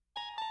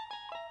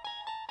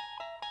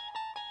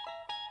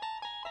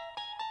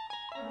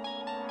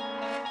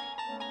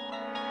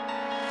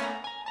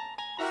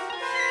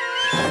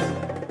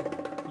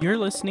You're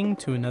listening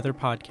to another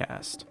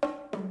podcast.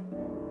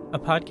 A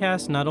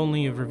podcast not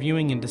only of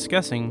reviewing and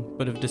discussing,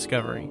 but of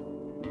discovery.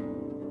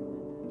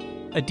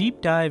 A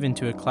deep dive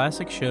into a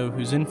classic show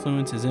whose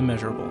influence is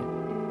immeasurable.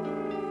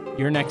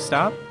 Your next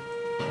stop?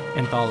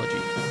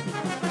 Anthology.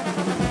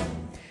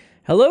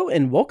 Hello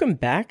and welcome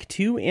back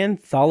to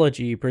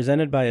Anthology,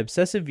 presented by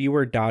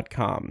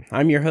ObsessiveViewer.com.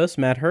 I'm your host,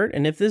 Matt Hurt,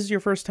 and if this is your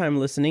first time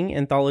listening,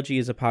 Anthology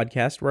is a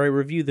podcast where I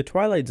review The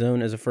Twilight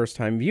Zone as a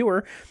first-time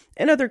viewer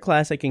and other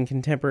classic and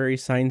contemporary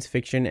science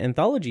fiction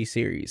anthology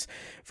series.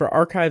 For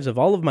archives of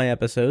all of my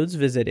episodes,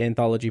 visit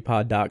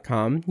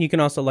anthologypod.com. You can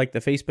also like the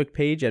Facebook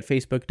page at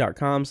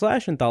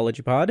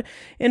facebook.com/anthologypod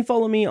and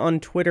follow me on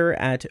Twitter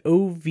at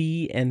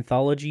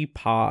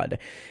OVAnthologyPod.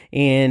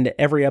 And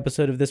every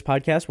episode of this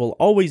podcast will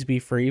always be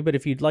free, but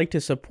if you'd like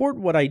to support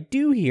what I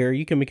do here,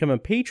 you can become a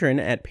patron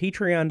at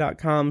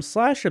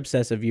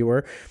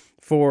patreon.com/obsessiveviewer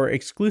for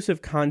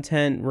exclusive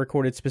content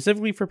recorded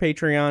specifically for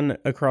Patreon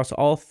across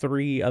all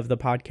three of the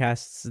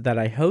podcasts that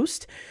I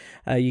host.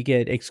 You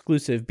get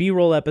exclusive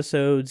B-roll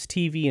episodes,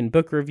 TV and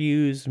book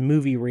reviews,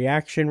 movie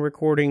reaction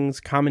recordings,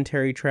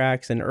 commentary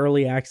tracks, and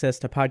early access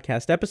to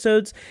podcast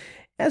episodes,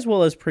 as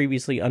well as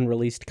previously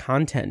unreleased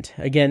content.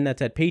 Again,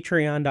 that's at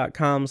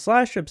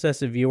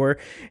patreon.com/obsessiveviewer,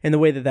 and the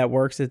way that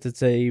works is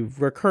it's a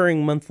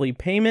recurring monthly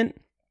payment.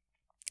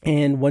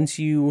 And once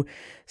you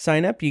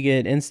sign up, you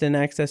get instant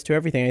access to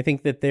everything. I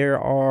think that there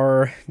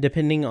are,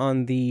 depending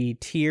on the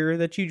tier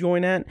that you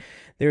join at,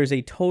 there's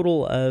a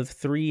total of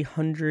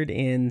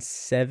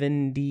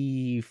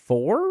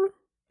 374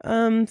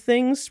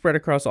 things spread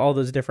across all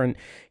those different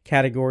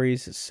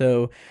categories.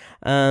 So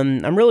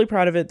I'm really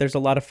proud of it. There's a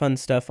lot of fun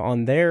stuff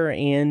on there.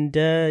 And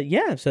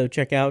so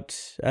check out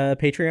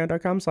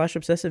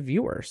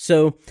patreon.com/obsessiveviewer.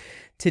 So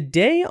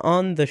today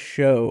on the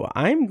show,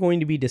 I'm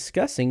going to be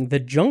discussing The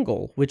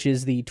Jungle, which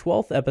is the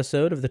 12th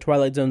episode of The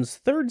Twilight Zone's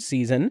third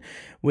season,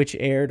 which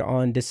aired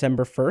on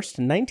December 1st,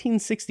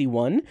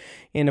 1961.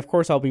 And of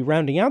course, I'll be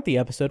rounding out the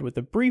episode with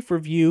a brief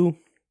review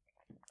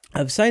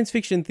of Science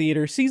Fiction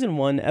Theater Season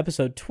 1,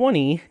 Episode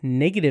 20,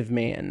 Negative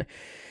Man.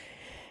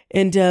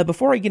 And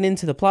before I get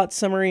into the plot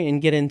summary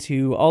and get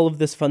into all of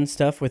this fun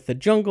stuff with the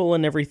jungle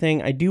and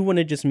everything, I do want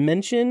to just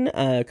mention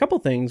a couple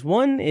things.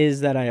 One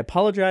is that I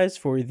apologize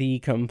for the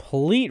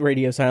complete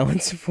radio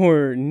silence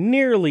for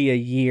nearly a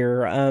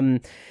year,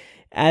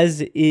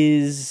 as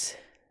is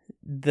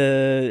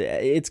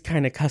it's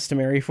kind of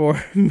customary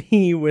for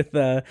me with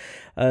a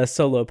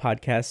solo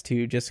podcast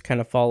to just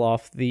kind of fall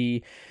off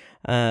the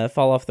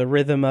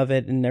rhythm of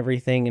it and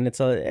everything, and it's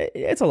a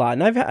lot,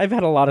 and I've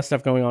had a lot of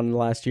stuff going on in the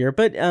last year,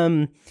 but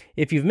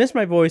if you've missed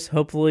my voice,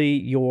 hopefully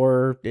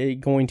you're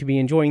going to be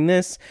enjoying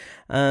this,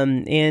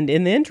 and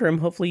in the interim,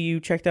 hopefully you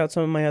checked out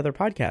some of my other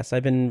podcasts.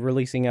 I've been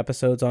releasing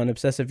episodes on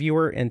Obsessive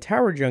Viewer and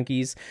Tower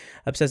Junkies,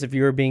 Obsessive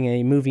Viewer being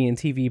a movie and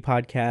TV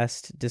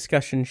podcast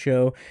discussion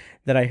show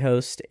that I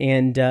host,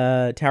 and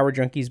Tower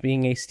Junkies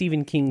being a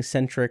Stephen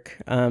King-centric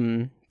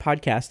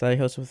podcast that I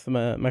host with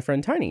my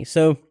friend Tiny.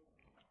 So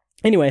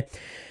anyway,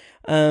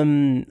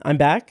 I'm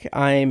back.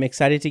 I'm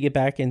excited to get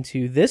back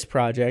into this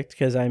project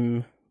because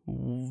I'm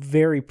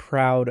very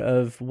proud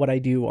of what I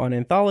do on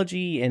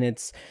Anthology, and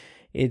it's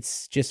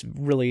just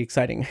really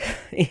exciting.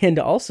 And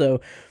also,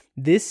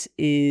 this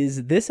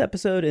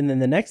episode and then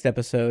the next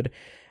episode,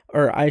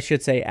 or I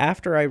should say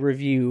after I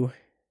review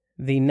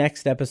the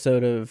next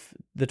episode of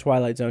The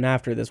Twilight Zone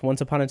after this,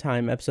 Once Upon a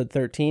Time, episode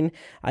 13,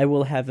 I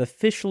will have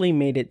officially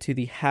made it to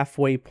the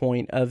halfway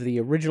point of the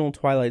original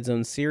Twilight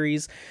Zone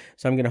series,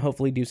 so I'm going to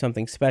hopefully do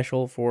something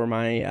special for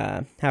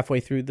my halfway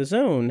through the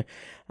zone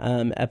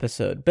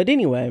episode. But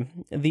anyway,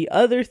 the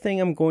other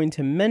thing I'm going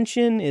to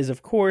mention is,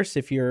 of course,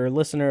 if you're a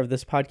listener of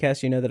this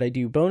podcast, you know that I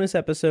do bonus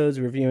episodes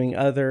reviewing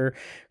other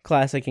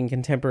classic and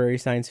contemporary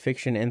science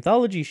fiction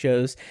anthology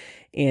shows,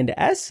 and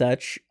as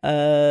such,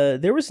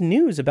 there was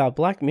news about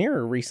Black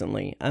Mirror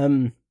recently.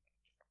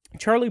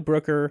 Charlie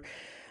Brooker,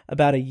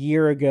 about a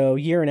year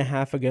and a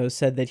half ago,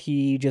 said that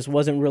he just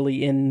wasn't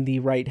really in the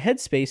right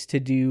headspace to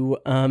do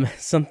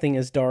something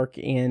as dark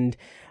and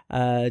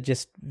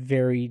just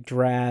very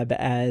drab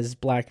as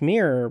Black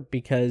Mirror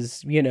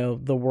because,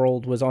 the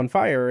world was on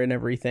fire and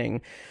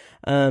everything.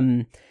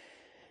 And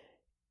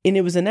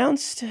it was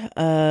announced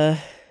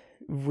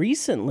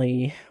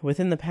recently,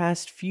 within the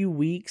past few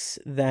weeks,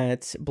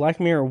 that Black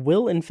Mirror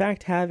will in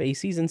fact have a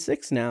season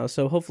 6 now.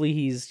 So hopefully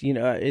he's,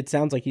 it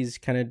sounds like he's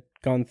kind of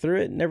gone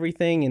through it and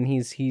everything, and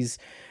he's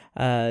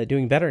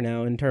doing better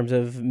now in terms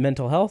of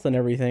mental health and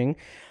everything.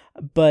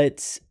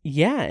 But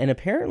yeah, and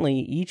apparently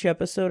each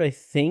episode, I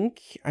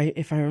think,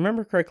 if I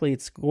remember correctly,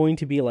 it's going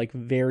to be like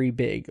very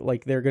big.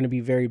 Like they're going to be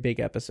very big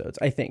episodes,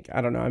 I think.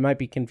 I don't know. I might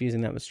be confusing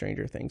that with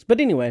Stranger Things.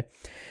 But anyway,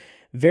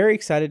 very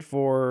excited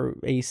for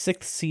a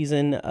 6th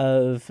season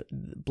of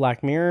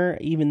Black Mirror,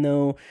 even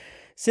though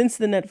since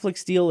the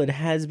Netflix deal, it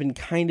has been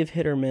kind of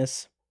hit or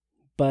miss.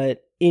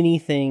 But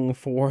anything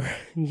for,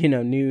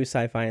 new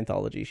sci-fi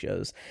anthology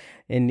shows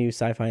and new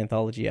sci-fi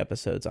anthology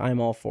episodes,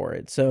 I'm all for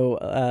it. So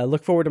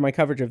look forward to my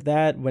coverage of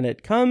that when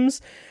it comes.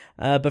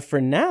 But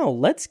for now,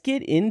 let's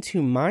get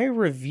into my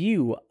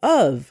review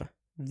of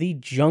The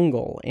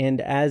Jungle.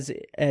 And as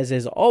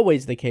is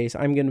always the case,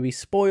 I'm going to be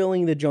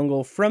spoiling The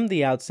Jungle from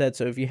the outset.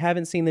 So if you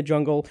haven't seen The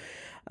Jungle,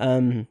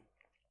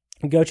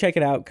 go check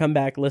it out, come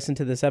back, listen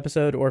to this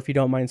episode, or if you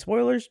don't mind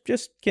spoilers,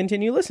 just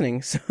continue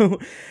listening. So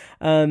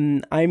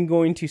I'm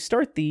going to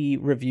start the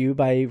review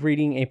by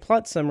reading a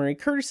plot summary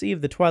courtesy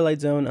of The Twilight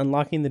Zone,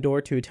 Unlocking the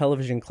Door to a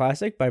Television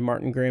Classic by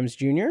Martin Grams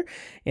Jr.,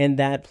 and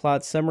that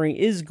plot summary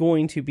is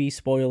going to be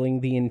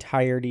spoiling the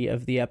entirety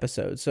of the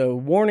episode. So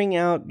warning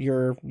out,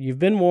 you've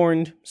been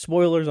warned,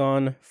 spoilers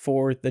on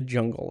for The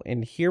Jungle.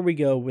 And here we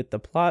go with the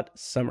plot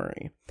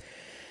summary.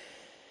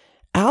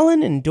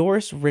 Alan and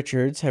Doris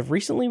Richards have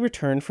recently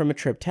returned from a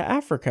trip to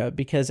Africa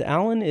because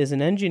Alan is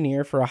an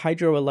engineer for a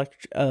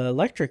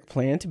hydroelectric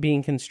plant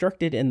being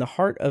constructed in the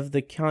heart of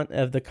the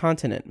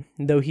continent.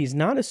 Though he's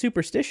not a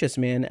superstitious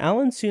man,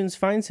 Alan soon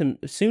finds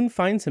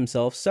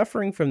himself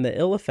suffering from the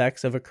ill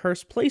effects of a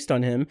curse placed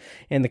on him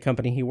and the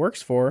company he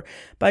works for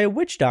by a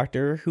witch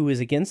doctor who is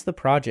against the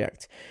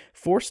project.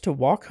 Forced to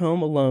walk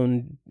home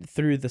alone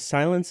through the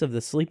silence of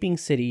the sleeping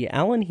city,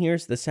 Alan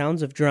hears the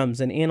sounds of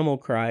drums and animal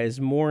cries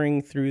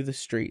roaring through the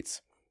streets.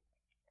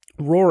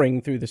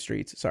 The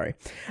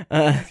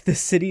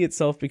city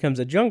itself becomes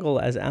a jungle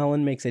as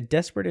Alan makes a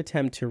desperate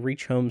attempt to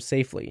reach home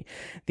safely.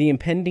 The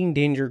impending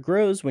danger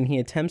grows when he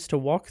attempts to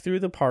walk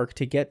through the park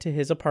to get to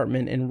his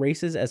apartment and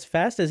races as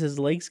fast as his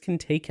legs can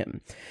take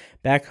him.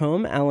 Back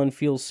home, Alan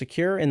feels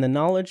secure in the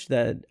knowledge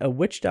that a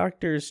witch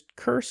doctor's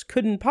curse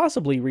couldn't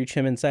possibly reach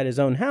him inside his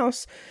own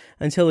house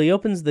until he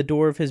opens the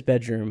door of his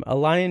bedroom. A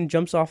lion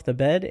jumps off the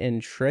bed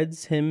and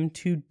shreds him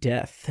to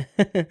death.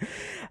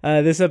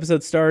 This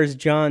episode stars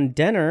John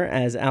Denner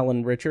as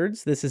Alan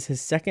Richards. This is his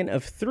second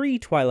of 3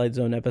 Twilight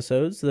Zone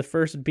episodes, the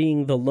first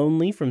being The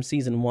Lonely from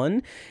Season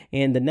 1,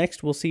 and the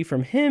next we'll see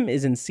from him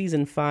is in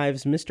Season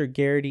 5's Mr.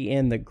 Garrity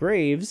and the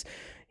Graves.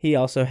 He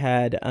also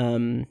had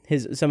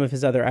some of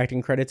his other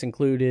acting credits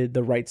included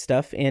The Right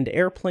Stuff and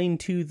Airplane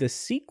 2, the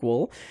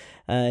sequel,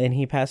 and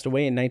he passed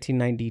away in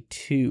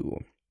 1992.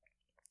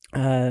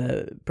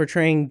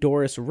 Portraying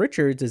Doris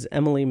Richards as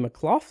Emily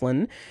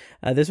McLaughlin.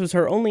 This was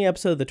her only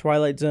episode of The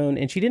Twilight Zone,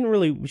 and she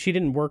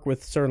didn't work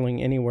with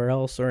Serling anywhere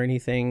else or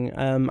anything.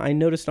 I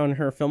noticed on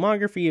her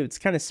filmography it's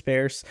kind of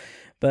sparse,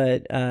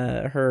 but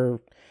her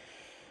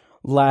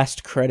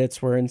last credits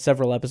were in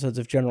several episodes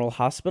of General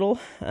Hospital,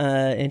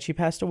 and she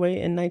passed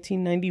away in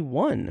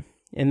 1991.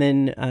 And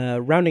then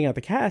rounding out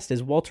the cast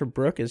is Walter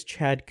Brooke as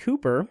Chad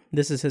Cooper.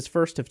 This is his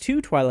first of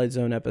 2 Twilight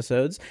Zone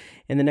episodes,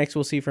 and the next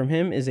we'll see from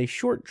him is A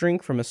Short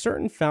Drink from a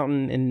Certain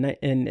Fountain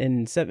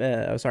in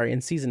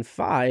Season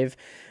 5,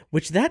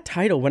 which that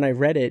title, when I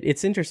read it,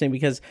 it's interesting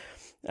because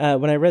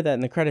when I read that in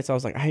the credits, I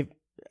was like, I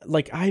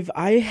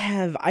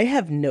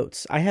have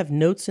notes. I have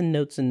notes and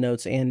notes and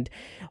notes and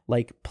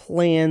like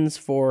plans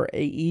for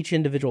each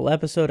individual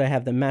episode. I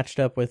have them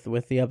matched up with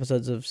the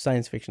episodes of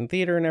Science Fiction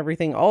Theater and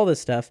everything, all this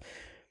stuff.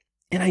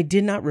 And I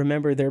did not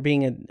remember there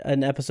being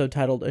an episode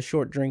titled A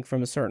Short Drink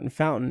from a Certain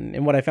Fountain.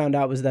 And what I found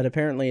out was that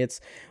apparently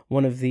it's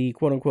one of the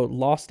quote-unquote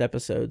lost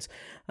episodes.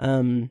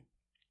 That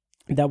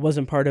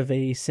wasn't part of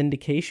a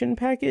syndication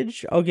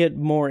package. I'll get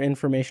more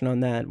information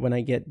on that when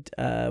I get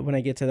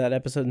to that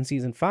episode in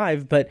Season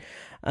 5. But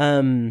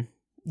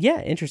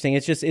yeah, interesting.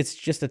 It's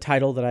just a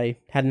title that I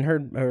hadn't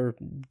heard or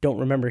don't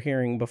remember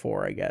hearing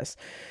before, I guess.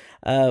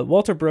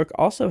 Walter Brooke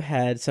also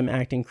had some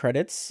acting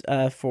credits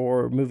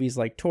for movies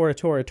like Tora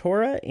Tora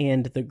Tora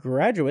and The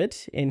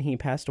Graduate, and he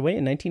passed away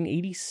in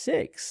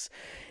 1986.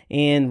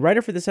 And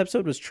writer for this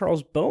episode was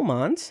Charles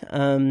Beaumont.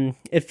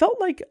 It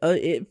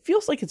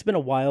feels like it's been a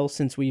while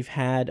since we've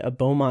had a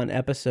Beaumont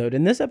episode,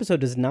 and this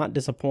episode does not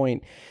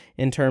disappoint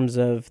in terms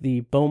of the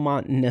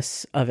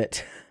Beaumont-ness of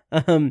it.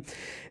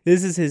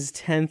 This is his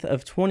 10th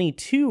of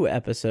 22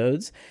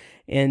 episodes,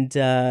 and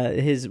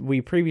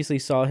we previously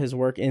saw his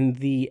work in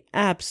the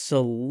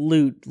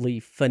absolutely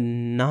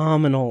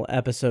phenomenal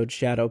episode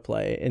Shadow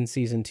Play in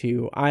Season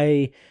 2.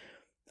 I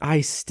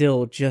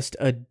still just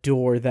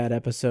adore that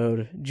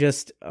episode.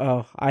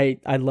 I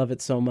love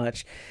it so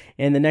much.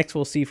 And the next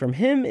we'll see from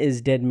him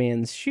is Dead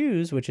Man's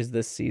Shoes, which is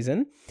this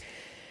season.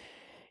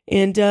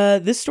 And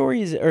this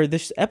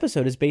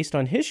episode is based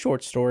on his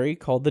short story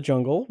called The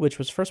Jungle, which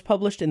was first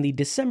published in the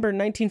December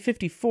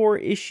 1954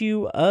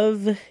 issue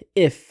of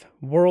If,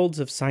 Worlds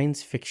of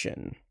Science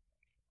Fiction.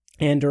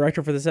 And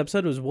director for this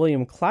episode was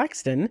William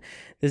Claxton.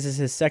 This is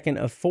his second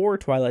of 4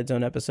 Twilight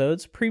Zone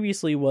episodes.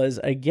 Previously was,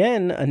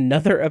 again,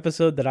 another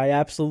episode that I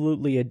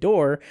absolutely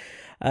adore.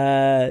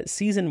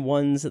 Season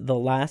 1's The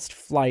Last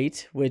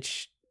Flight,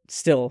 which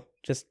still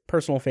just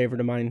personal favorite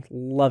of mine.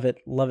 Love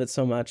it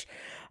so much.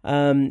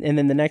 And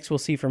then the next we'll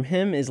see from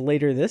him is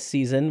later this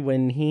season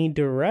when he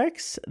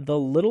directs The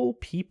Little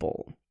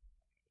People.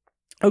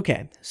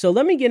 Okay, so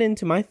let me get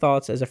into my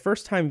thoughts as a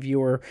first-time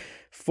viewer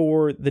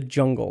for The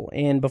Jungle.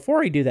 And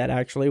before I do that,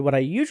 actually, what I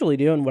usually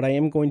do and what I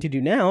am going to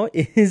do now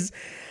is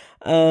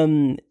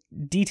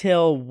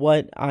detail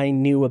what I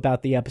knew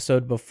about the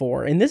episode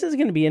before. And this is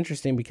going to be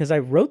interesting because I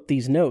wrote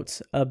these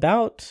notes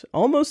about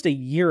almost a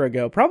year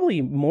ago,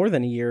 probably more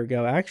than a year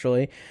ago,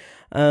 actually.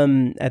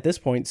 at this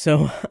point.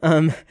 So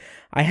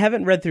I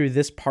haven't read through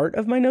this part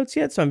of my notes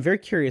yet, so I'm very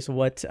curious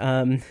what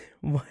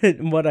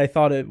I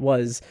thought it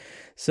was.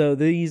 So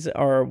these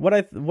are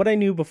what I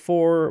knew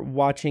before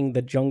watching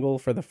The Jungle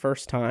for the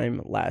first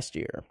time last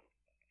year.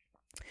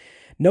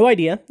 No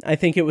idea. I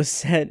think it was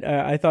set.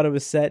 I thought it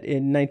was set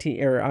in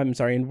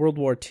in World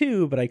War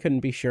II, but I couldn't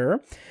be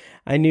sure.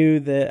 I knew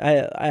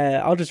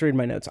that. I'll just read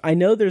my notes. I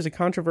know there's a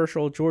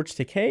controversial George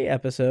Takei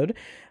episode,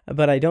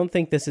 but I don't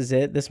think this is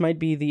it. This might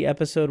be the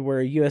episode where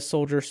a U.S.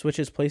 soldier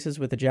switches places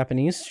with a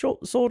Japanese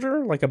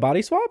soldier, like a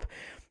body swap.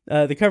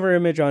 The cover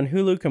image on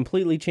Hulu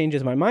completely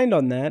changes my mind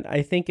on that.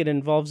 I think it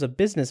involves a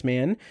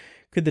businessman.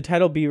 Could the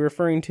title be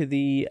referring to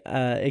the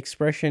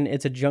expression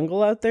 "It's a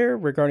jungle out there"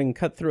 regarding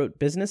cutthroat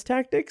business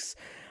tactics?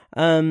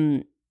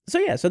 That's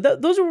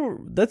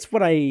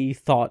what I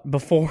thought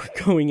before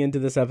going into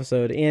this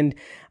episode, and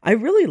I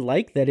really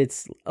like that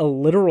it's a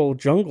literal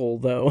jungle,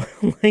 though.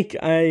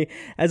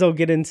 As I'll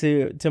get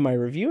into my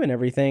review and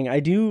everything, I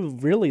do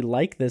really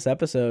like this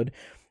episode.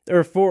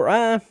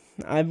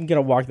 I'm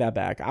gonna walk that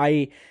back.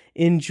 I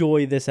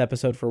enjoy this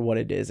episode for what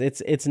it is.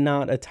 It's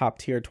not a top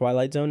tier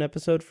Twilight Zone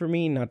episode for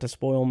me, not to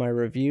spoil my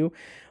review,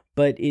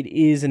 but it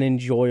is an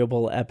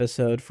enjoyable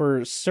episode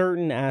for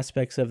certain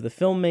aspects of the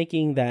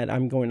filmmaking that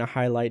I'm going to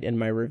highlight in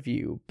my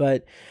review.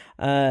 But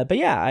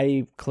yeah,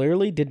 I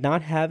clearly did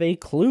not have a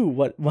clue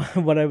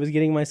what I was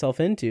getting myself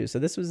into. So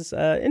this was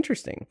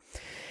interesting.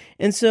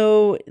 And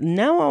so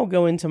now I'll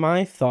go into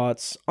my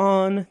thoughts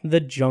on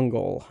The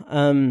Jungle.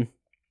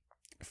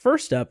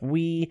 First up,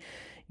 we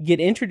get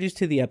introduced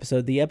to the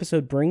episode. The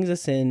episode brings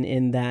us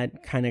in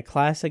that kind of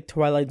classic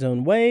Twilight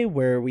Zone way,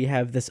 where we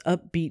have this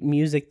upbeat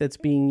music that's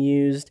being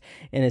used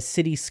in a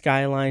city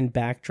skyline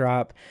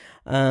backdrop.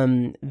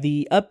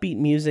 The upbeat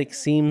music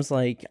seems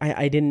like,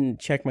 I didn't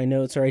check my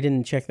notes, or I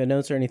didn't check the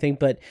notes or anything,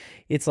 but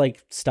it's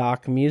like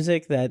stock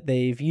music that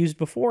they've used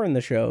before in the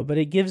show, but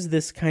it gives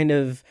this kind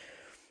of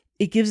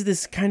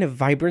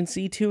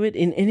vibrancy to it.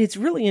 And it's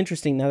really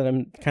interesting, now that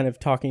I'm kind of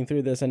talking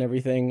through this and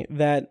everything,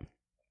 that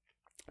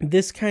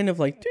this kind of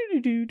like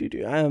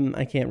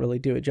I can't really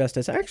do it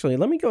justice. Actually,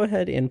 let me go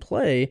ahead and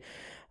play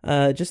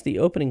just the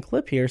opening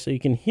clip here so you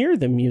can hear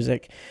the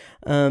music.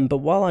 But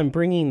while I'm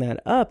bringing that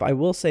up, I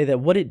will say that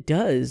what it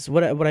does,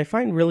 what I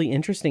find really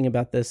interesting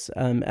about this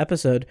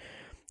episode,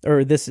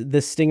 or this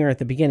stinger at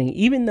the beginning,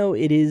 even though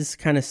it is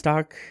kind of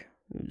stock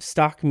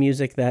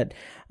music that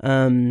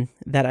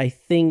I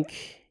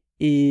think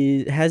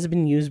has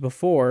been used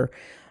before,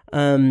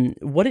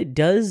 what it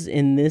does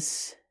in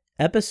this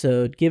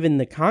episode, given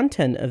the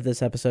content of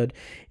this episode,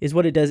 is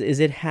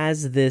it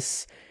has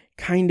this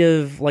kind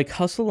of like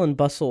hustle and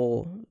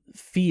bustle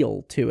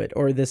feel to it,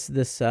 or this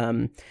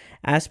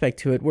aspect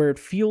to it, where it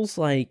feels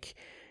like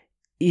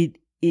it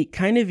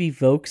kind of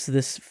evokes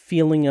this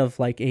feeling of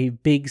like a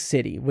big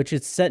city, which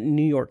is set in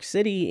New York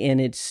City, and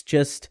it's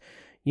just,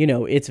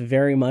 it's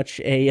very much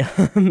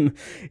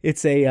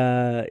it's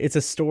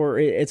a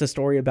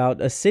story about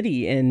a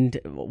city, and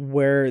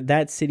where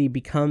that city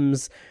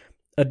becomes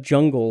a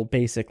jungle,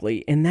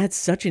 basically. And that's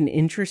such an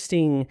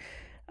interesting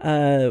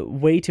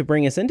way to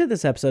bring us into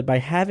this episode, by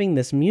having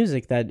this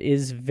music that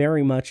is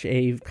very much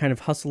a kind of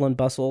hustle and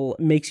bustle,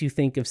 makes you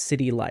think of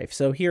city life.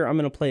 So here, I'm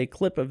going to play a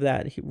clip of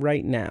that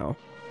right now.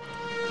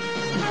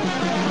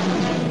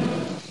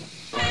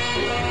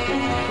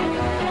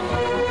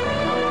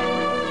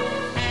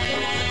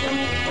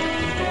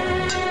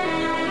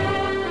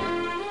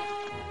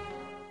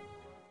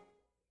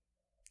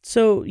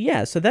 So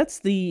yeah, so that's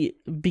the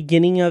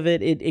beginning of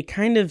it. It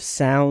kind of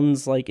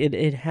sounds like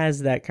it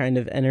has that kind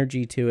of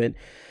energy to it.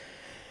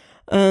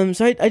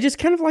 So I just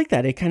kind of like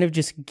that. It kind of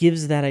just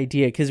gives that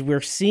idea, because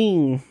we're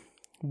seeing,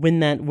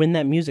 when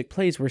that music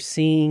plays, we're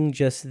seeing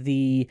just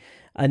a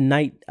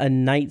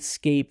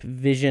nightscape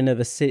vision of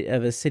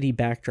a city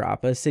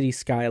backdrop, a city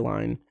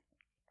skyline.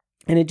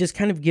 And it just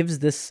kind of gives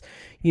this,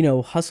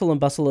 hustle and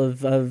bustle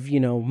of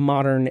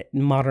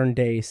modern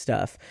day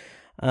stuff.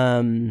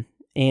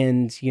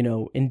 And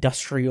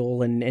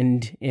industrial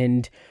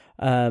and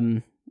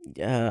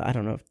I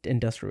don't know if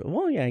industrial.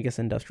 Well, yeah, I guess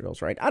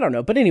industrial's right. I don't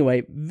know, but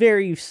anyway,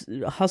 very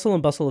hustle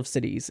and bustle of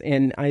cities,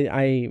 and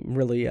I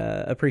really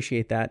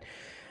appreciate that,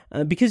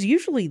 because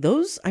usually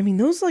those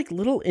like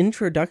little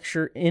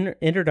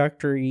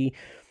introductory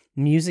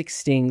music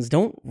stings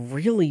don't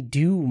really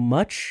do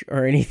much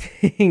or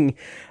anything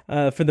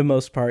for the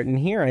most part. And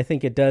here, I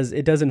think it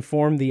does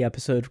inform the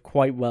episode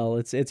quite well.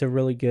 It's a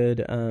really good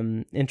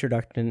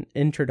introduction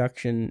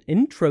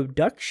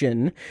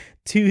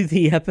to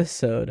the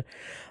episode.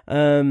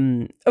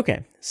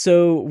 Okay,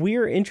 so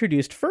we're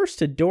introduced first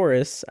to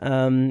Doris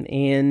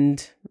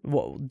and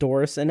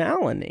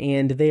Alan,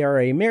 and they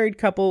are a married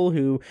couple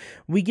who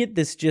we get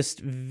this just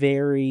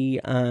very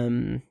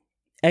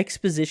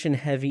exposition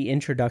heavy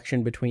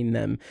introduction between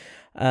them,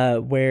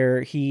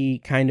 where he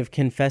kind of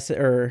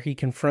he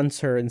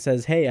confronts her and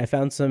says, "Hey, I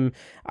found some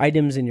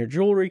items in your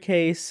jewelry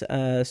case,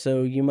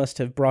 so you must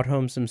have brought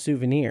home some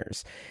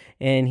souvenirs."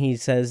 And he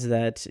says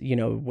that,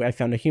 I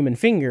found a human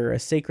finger, a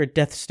sacred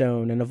death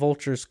stone, and a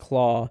vulture's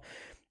claw.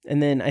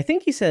 And then I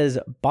think he says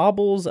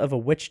baubles of a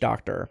witch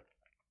doctor,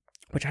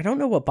 which I don't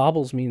know what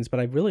baubles means, but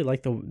I really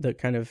like the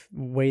kind of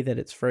way that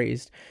it's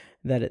phrased,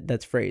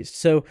 that's phrased.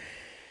 So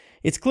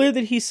it's clear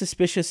that he's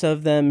suspicious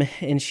of them,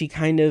 and she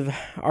kind of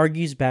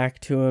argues back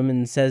to him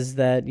and says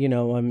that,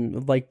 I'm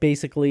like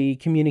basically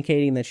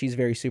communicating that she's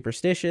very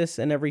superstitious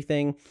and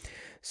everything.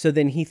 So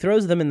then he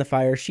throws them in the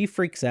fire. She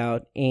freaks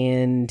out,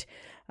 and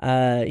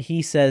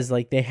he says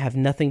like they have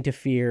nothing to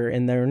fear,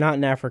 and they're not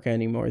in Africa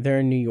anymore. They're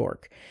in New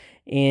York.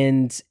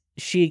 And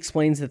she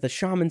explains that the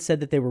shaman said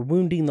that they were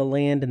wounding the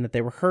land and that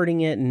they were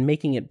hurting it and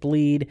making it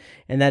bleed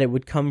and that it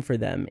would come for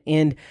them.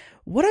 And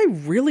what I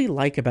really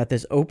like about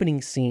this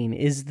opening scene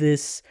is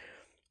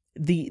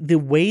the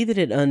way that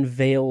it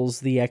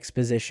unveils the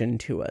exposition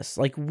to us.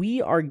 Like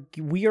we are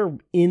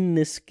in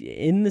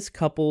this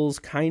couple's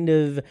kind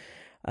of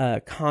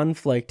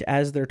conflict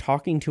as they're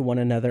talking to one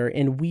another,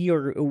 and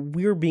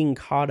we're being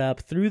caught up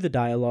through the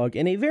dialogue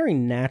in a very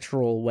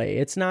natural way.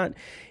 It's not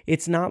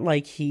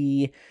like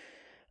he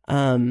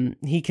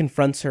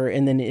confronts her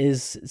and then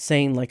is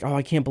saying like, "Oh,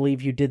 I can't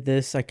believe you did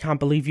this. I can't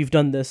believe you've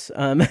done this.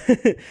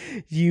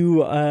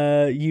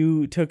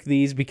 You took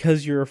these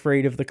because you're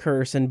afraid of the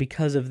curse and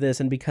because of this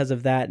and because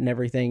of that and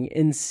everything."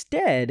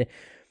 Instead,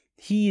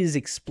 he is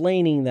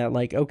explaining that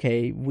like,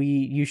 "Okay,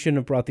 you shouldn't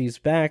have brought these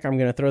back. I'm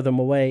going to throw them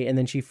away." And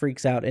then she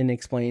freaks out and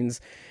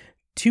explains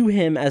to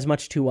him as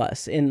much to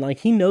us, and like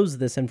he knows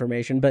this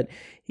information, but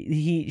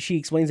she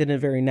explains it in a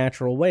very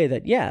natural way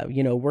that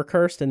we're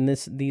cursed, and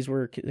these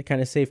were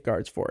kind of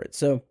safeguards for it.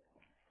 So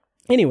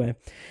anyway,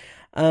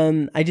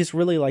 I just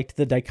really liked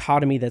the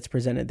dichotomy that's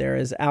presented there,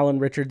 as Alan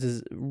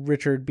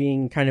Richard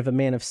being kind of a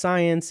man of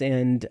science,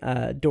 and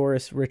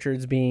Doris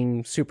Richards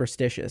being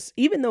superstitious.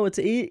 Even though it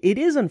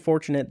is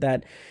unfortunate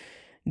that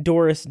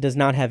Doris does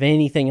not have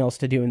anything else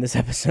to do in this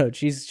episode.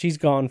 She's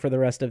gone for the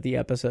rest of the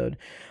episode,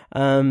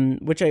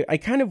 which I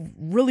kind of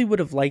really would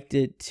have liked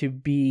it to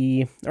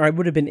be, or I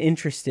would have been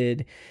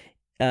interested,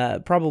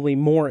 probably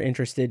more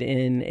interested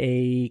in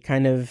a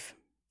kind of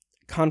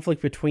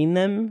conflict between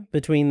them,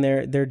 between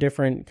their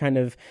different kind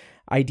of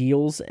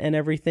ideals and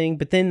everything.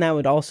 But then that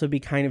would also be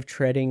kind of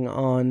treading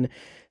on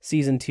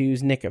season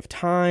 2's Nick of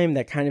Time,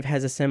 that kind of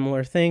has a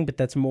similar thing, but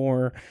that's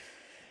more...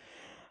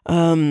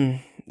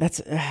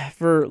 that's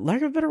for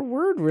lack of a better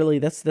word, really,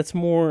 that's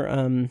more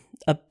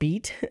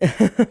upbeat.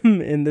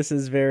 And this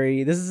is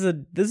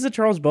a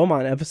Charles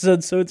Beaumont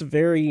episode, so it's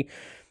very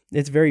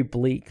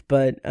bleak,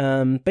 but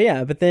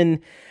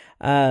then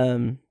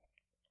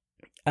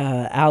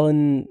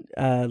Alan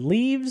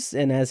leaves,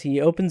 and as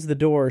he opens the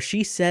door,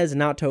 she says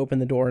not to open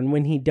the door, and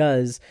when he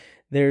does,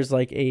 there's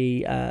like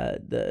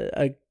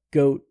a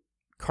goat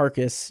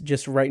carcass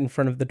just right in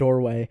front of the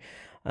doorway.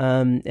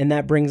 And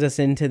that brings us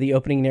into the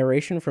opening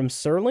narration from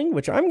Serling,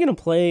 which I'm going to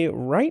play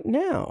right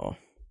now.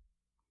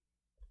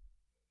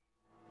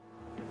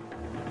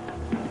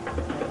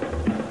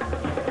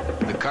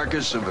 The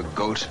carcass of a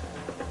goat,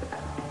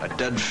 a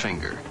dead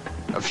finger,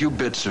 a few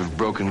bits of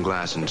broken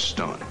glass and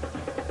stone,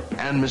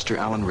 and Mr.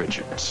 Alan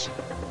Richards,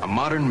 a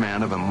modern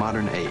man of a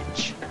modern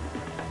age,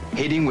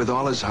 hating with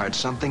all his heart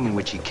something in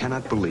which he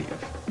cannot believe,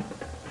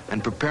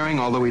 and preparing,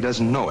 although he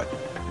doesn't know it,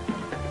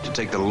 to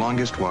take the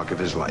longest walk of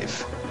his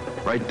life.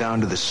 Right down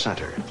to the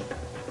center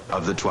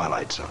of the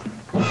Twilight Zone.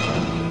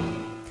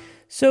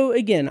 So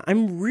again,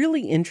 I'm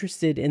really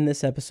interested in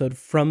this episode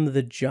from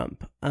the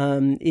jump.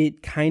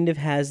 It kind of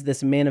has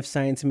this man of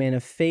science, man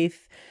of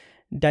faith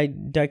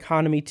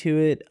dichotomy to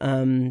it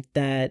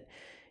that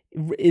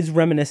is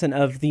reminiscent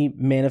of the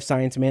man of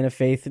science, man of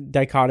faith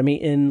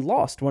dichotomy in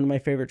Lost, one of my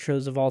favorite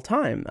shows of all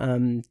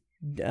time.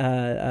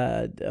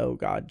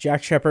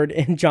 Jack Shephard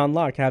and John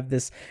Locke have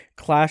this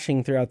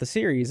clashing throughout the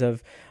series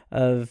of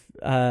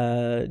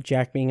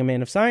Jack being a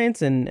man of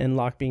science and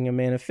Locke being a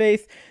man of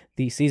faith.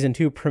 The season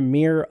 2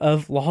 premiere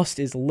of Lost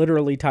is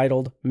literally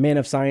titled Man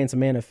of Science,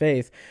 Man of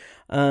Faith.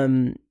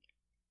 And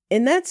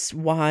that's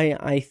why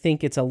I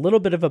think it's a little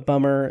bit of a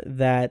bummer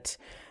that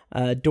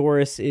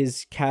Doris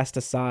is cast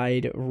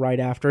aside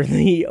right after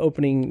the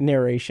opening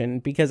narration,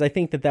 because I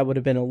think that would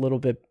have been a little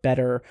bit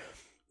better.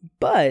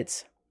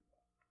 But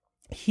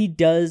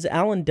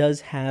Alan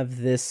does have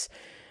this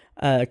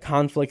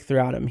conflict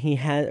throughout him.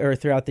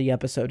 Throughout the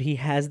episode, he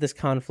has this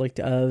conflict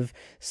of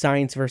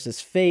science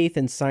versus faith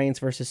and science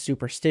versus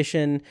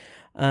superstition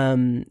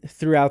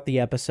throughout the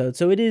episode.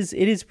 So it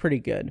is pretty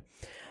good.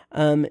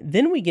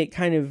 Then we get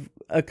kind of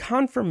a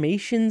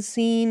confirmation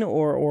scene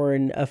or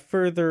a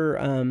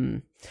further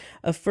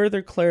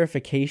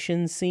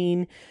clarification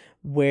scene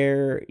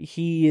where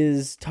he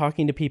is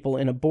talking to people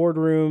in a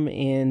boardroom,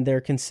 and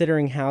they're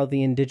considering how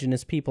the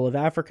indigenous people of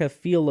Africa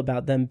feel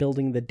about them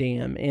building the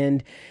dam.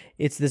 And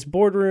it's this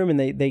boardroom,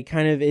 and it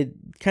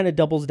kind of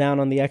doubles down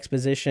on the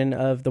exposition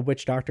of the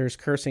witch doctors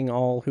cursing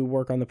all who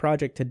work on the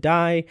project to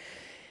die.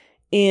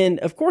 And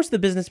of course the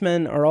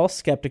businessmen are all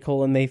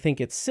skeptical and they think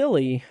it's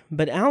silly,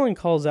 but Alan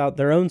calls out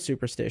their own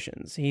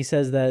superstitions. He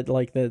says that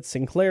like the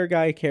Sinclair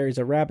guy carries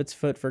a rabbit's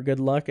foot for good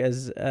luck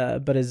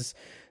but is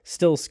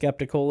still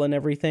skeptical and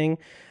everything.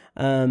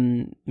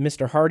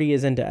 Mr. Hardy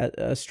is into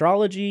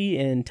astrology,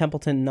 and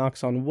Templeton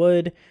knocks on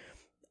wood.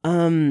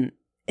 And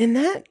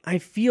that, I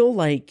feel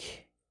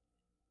like,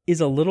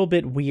 is a little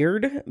bit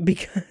weird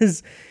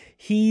because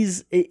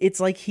it's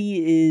like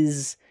he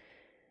is...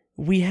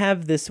 We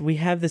have this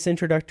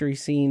introductory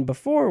scene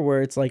before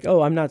where it's like,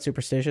 oh, I'm not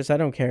superstitious, I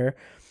don't care.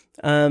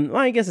 Well,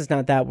 I guess it's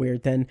not that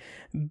weird then.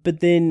 But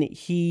then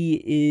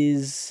he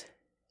is...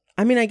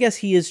 I mean, I guess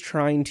he is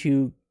trying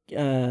to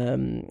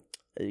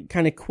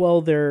kind of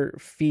quell their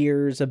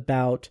fears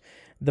about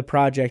the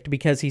project,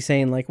 because he's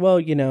saying like, well,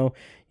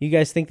 you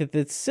guys think that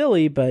it's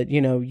silly, but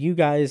you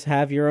guys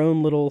have your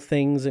own little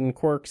things and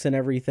quirks and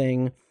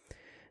everything.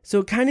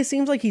 So it kind of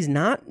seems like he's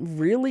not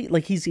really,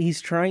 like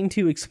he's trying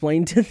to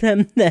explain to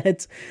them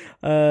that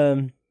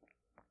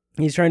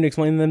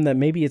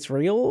maybe it's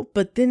real,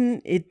 but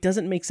then it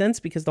doesn't make sense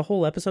because the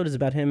whole episode is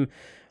about him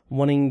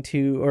wanting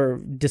to, or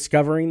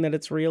discovering that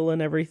it's real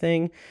and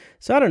everything.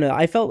 So I don't know.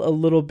 I felt a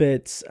little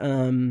bit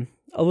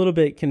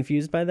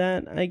confused by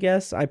that, I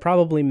guess. I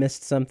probably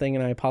missed something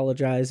and I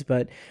apologize,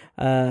 but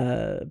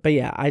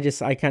yeah,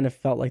 I kind of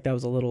felt like that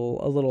was a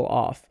little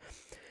off.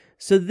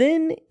 So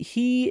then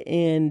he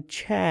and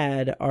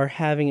Chad are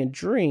having a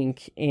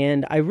drink,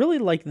 and I really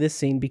like this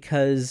scene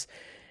because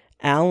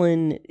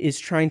Alan is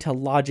trying to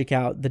logic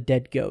out the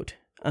dead goat.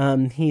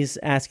 He's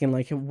asking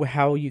like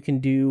how you can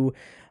do,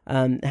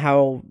 do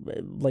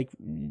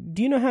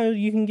you know how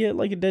you can get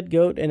like a dead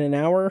goat in an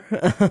hour?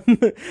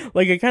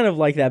 Like I kind of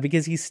like that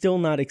because he's still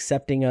not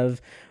accepting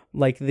of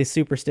like the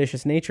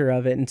superstitious nature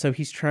of it. And so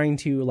he's trying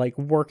to like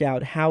work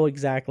out how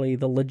exactly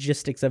the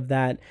logistics of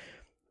that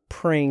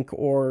prank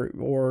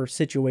or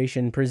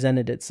situation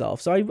presented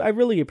itself. So I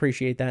really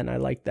appreciate that, and I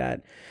like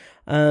that.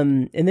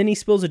 And then he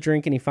spills a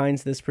drink and he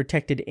finds this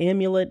protected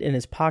amulet in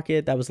his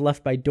pocket that was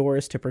left by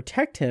Doris to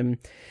protect him.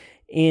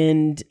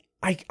 And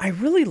I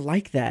really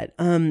like that.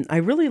 I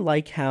really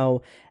like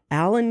how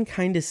Alan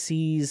kind of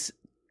sees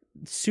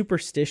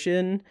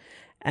superstition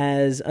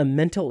as a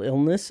mental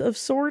illness of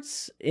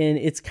sorts. And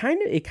it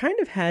kind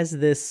of has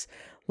this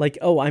like,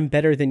 oh, I'm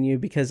better than you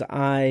because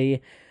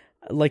I...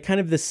 like kind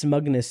of this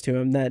smugness to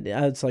him that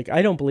it's like,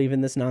 I don't believe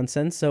in this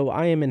nonsense, so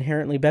I am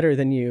inherently better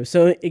than you.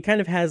 So it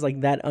kind of has like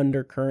that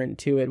undercurrent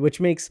to it, which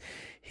makes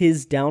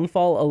his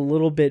downfall a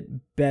little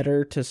bit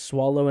better to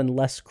swallow and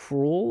less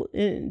cruel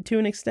to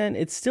an extent.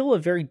 It's still a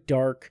very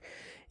dark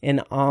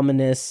and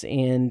ominous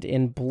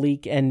and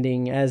bleak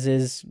ending, as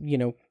is,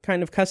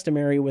 kind of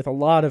customary with a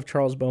lot of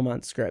Charles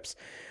Beaumont scripts.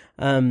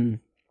 But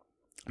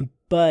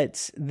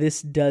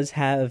this does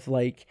have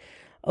like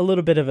a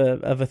little bit of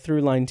a through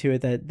line to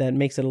it that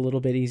makes it a little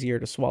bit easier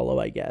to swallow,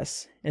 I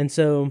guess. And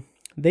so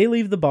they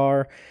leave the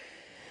bar,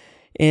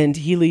 and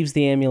he leaves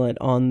the amulet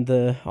on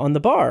the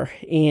bar,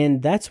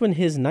 and that's when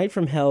his night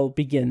from hell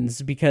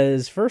begins,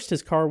 because first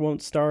his car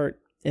won't start,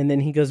 and then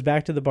he goes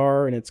back to the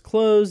bar and it's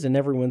closed and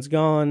everyone's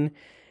gone,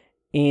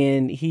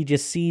 and he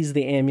just sees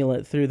the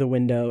amulet through the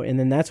window, and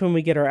then that's when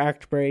we get our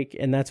act break,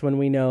 and that's when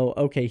we know,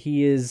 okay,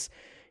 he's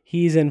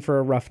in for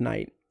a rough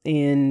night.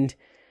 And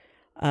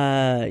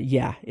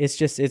yeah,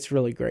 it's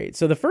really great.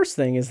 So the first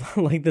thing is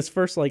like this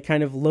first like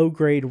kind of low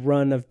grade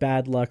run of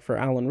bad luck for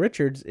Alan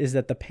Richards is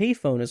that the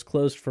payphone is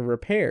closed for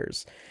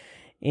repairs,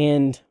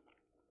 and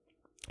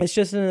it's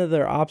just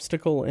another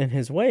obstacle in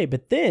his way.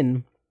 But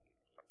then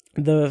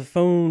the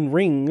phone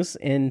rings,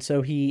 and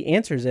so he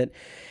answers it,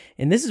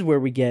 and this is where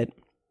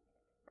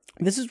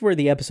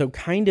the episode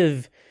kind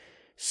of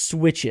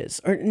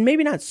switches, or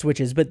maybe not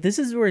switches, but this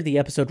is where the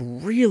episode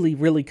really,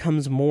 really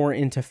comes more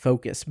into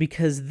focus,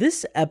 because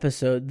this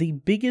episode, the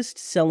biggest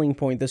selling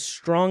point, the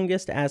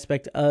strongest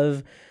aspect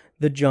of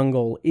The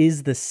Jungle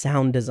is the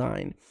sound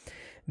design.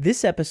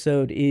 This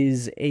episode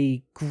is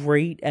a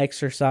great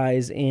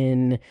exercise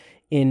in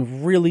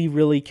really,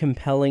 really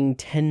compelling,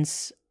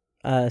 tense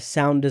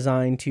sound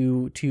design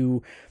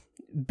to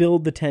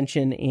build the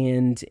tension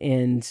and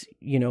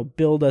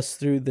build us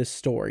through this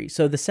story.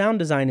 So the sound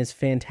design is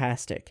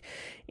fantastic,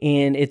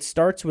 and it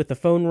starts with the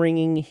phone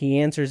ringing. He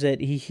answers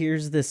it. He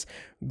hears this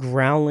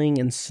growling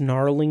and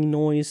snarling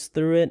noise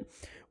through it,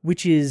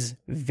 which is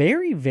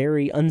very,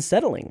 very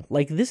unsettling.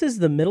 Like, this is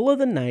the middle of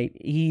the night.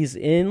 He's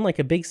in like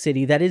a big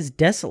city that is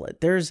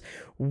desolate. There's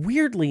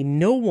weirdly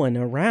no one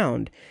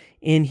around,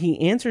 and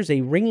he answers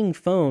a ringing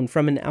phone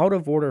from an out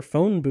of order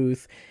phone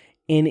booth,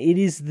 and it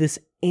is this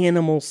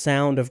animal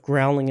sound of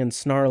growling and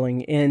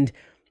snarling, and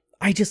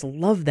I just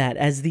love that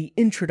as the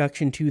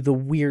introduction to the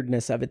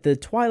weirdness of it. The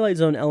Twilight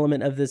Zone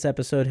element of this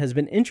episode has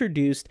been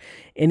introduced,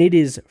 and it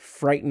is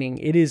frightening.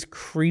 It is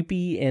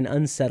creepy and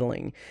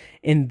unsettling.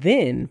 And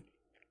then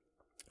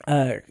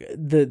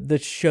the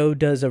show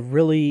does a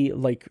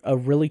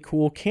really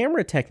cool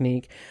camera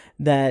technique,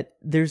 that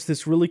there's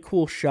this really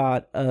cool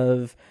shot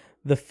of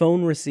the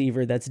phone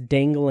receiver that's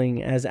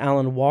dangling as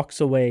Alan walks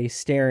away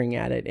staring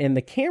at it. And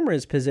the camera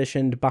is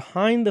positioned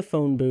behind the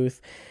phone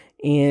booth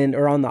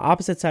or on the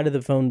opposite side of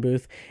the phone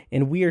booth.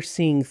 And we are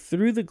seeing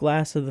through the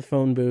glass of the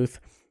phone booth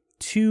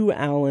to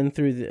Alan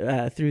through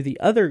the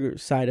other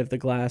side of the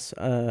glass,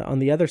 on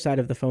the other side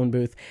of the phone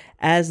booth,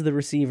 as the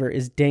receiver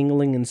is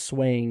dangling and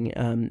swaying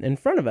in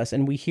front of us,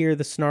 and we hear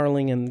the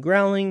snarling and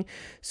growling.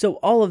 So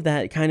all of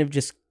that kind of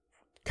just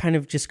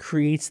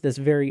creates this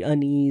very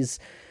unease,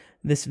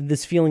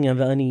 this feeling of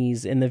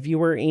unease in the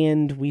viewer,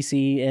 and we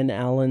see in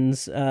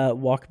Alan's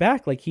walk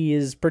back, like he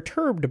is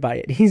perturbed by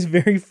it. He's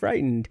very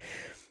frightened,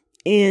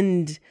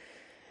 and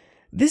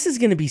this is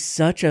going to be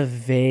such a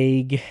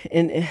vague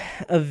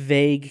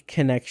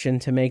connection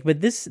to make, but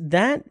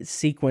that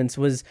sequence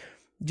was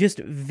just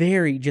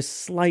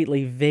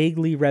slightly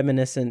vaguely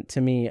reminiscent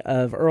to me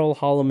of Earl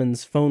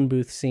Holliman's phone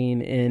booth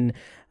scene in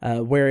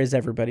Where Is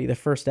Everybody, the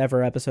first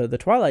ever episode of The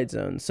Twilight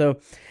Zone. So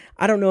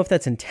I don't know if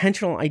that's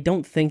intentional. I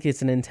don't think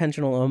it's an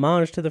intentional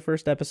homage to the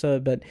first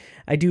episode, but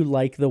I do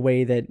like the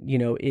way that,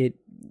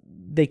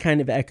 they kind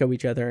of echo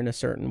each other in a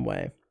certain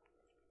way.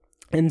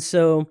 And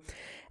so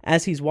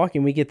as he's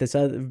walking, we get this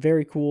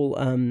very cool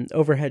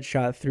overhead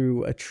shot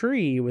through a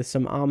tree with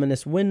some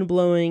ominous wind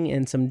blowing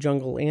and some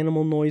jungle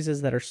animal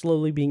noises that are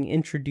slowly being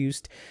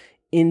introduced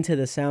into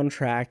the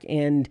soundtrack.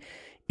 And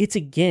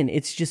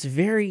it's just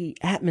very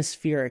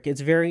atmospheric.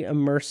 It's very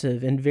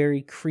immersive and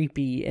very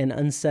creepy and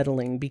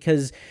unsettling,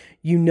 because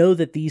you know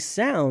that these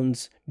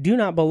sounds do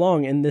not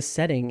belong in this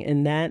setting,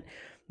 and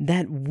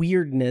that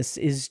weirdness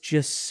is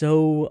just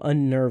so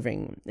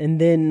unnerving.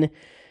 And then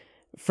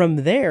from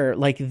there,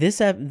 like this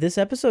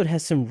episode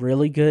has some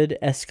really good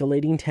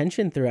escalating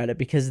tension throughout it,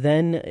 because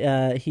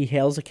then he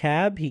hails a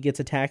cab, he gets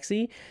a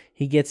taxi,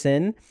 he gets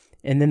in,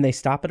 and then they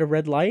stop at a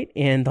red light,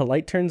 and the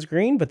light turns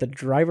green, but the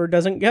driver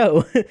doesn't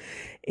go.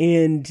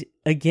 And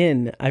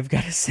again, I've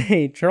got to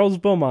say, Charles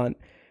Beaumont,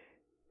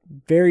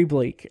 very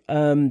bleak.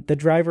 The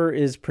driver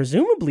is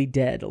presumably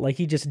dead, like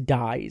he just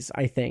dies,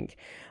 I think.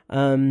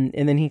 And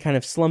then he kind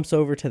of slumps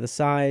over to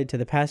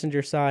the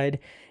passenger side.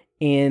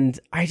 And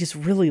I just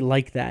really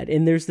like that.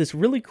 And there's this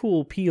really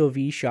cool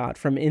POV shot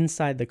from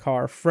inside the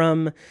car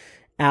from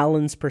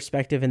Alan's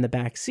perspective in the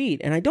back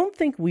seat. And I don't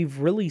think we've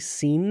really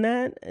seen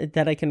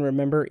that I can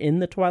remember in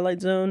the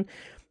Twilight Zone,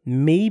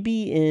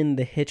 maybe in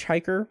The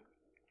Hitchhiker.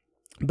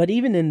 But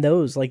even in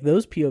those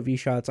POV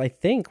shots, I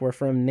think were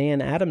from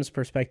Nan Adams'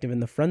 perspective in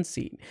the front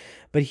seat.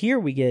 But here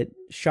we get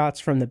shots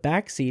from the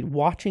back seat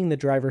watching the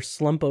driver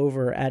slump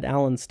over at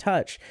Alan's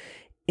touch.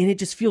 And it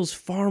just feels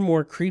far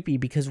more creepy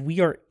because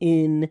we are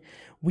in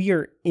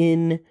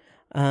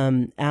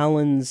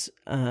Alan's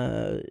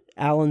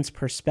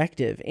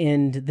perspective.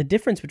 And the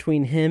difference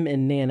between him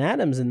and Nan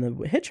Adams in The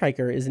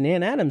Hitchhiker is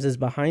Nan Adams is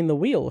behind the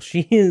wheel.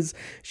 She is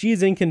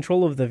in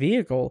control of the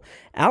vehicle.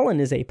 Alan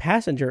is a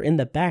passenger in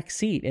the back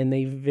seat, in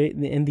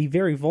the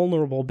very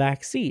vulnerable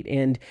back seat.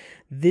 And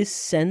this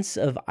sense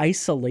of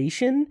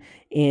isolation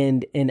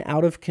and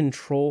out of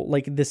control,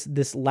 like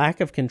this lack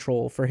of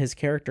control for his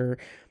character,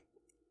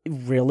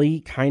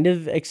 really kind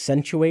of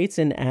accentuates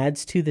and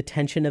adds to the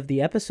tension of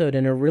the episode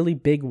in a really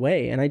big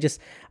way. And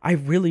I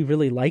really,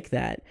 really like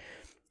that.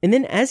 And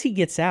then as he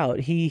gets out,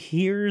 he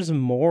hears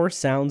more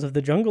sounds of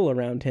the jungle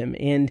around him.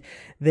 And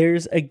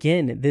there's,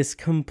 again, this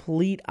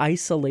complete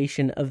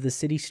isolation of the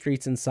city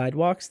streets and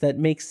sidewalks that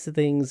makes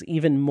things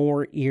even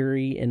more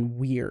eerie and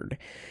weird.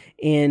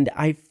 And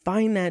I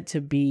find that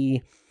to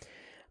be,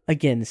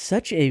 again,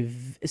 such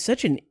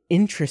an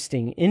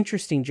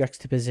interesting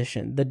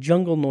juxtaposition. The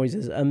jungle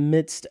noises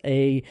amidst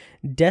a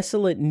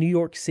desolate New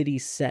York City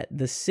set,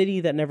 the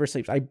city that never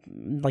sleeps. I'm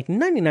like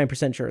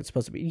 99% sure it's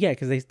supposed to be. Yeah,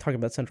 because they talk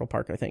about Central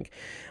Park, I think.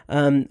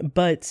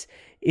 But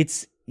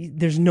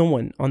there's no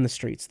one on the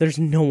streets. There's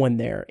no one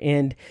there.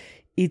 And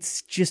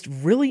it's just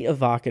really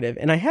evocative.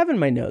 And I have in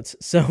my notes,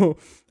 so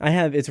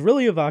it's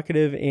really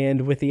evocative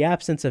and with the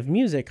absence of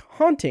music,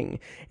 haunting.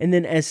 And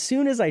then as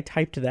soon as I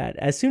typed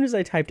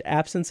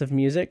absence of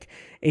music,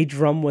 a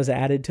drum was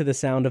added to the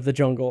sound of the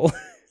jungle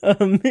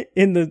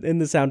in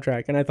the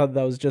soundtrack. And I thought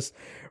that was just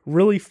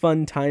really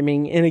fun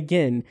timing. And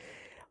again,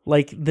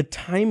 like the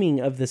timing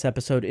of this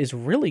episode is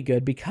really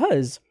good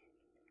because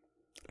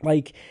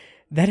like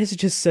that is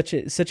just such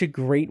a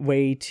great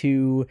way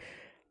to,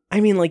 I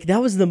mean, like,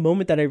 that was the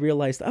moment that I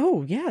realized,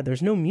 oh, yeah,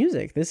 there's no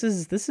music. This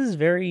is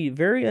very,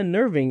 very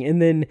unnerving.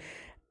 And then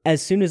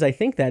as soon as I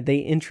think that, they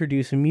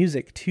introduce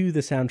music to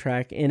the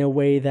soundtrack in a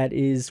way that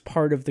is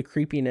part of the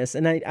creepiness.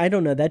 And I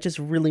don't know, that just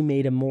really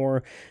made a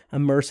more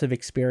immersive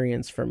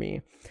experience for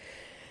me.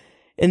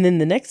 And then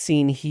the next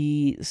scene,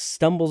 he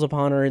stumbles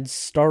upon or is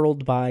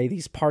startled by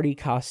these party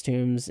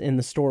costumes in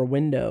the store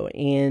window.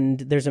 And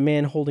there's a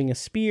man holding a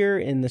spear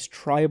in this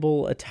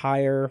tribal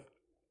attire.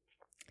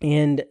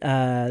 And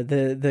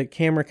the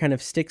camera kind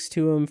of sticks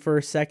to him for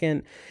a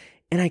second.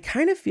 And I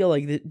kind of feel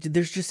like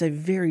there's just a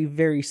very,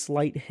 very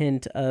slight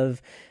hint of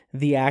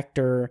the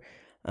actor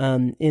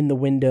in the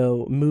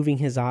window moving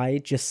his eye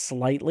just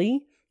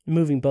slightly,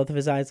 moving both of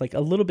his eyes like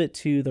a little bit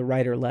to the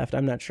right or left.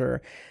 I'm not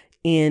sure.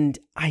 And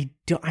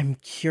I'm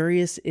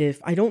curious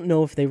I don't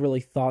know if they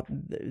really thought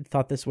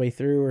this way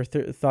through or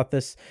thought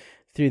this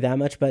through that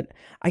much, but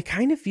I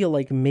kind of feel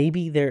like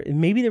maybe there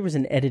was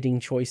an editing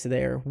choice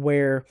there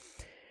where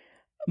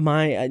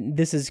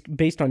this is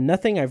based on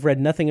nothing. I've read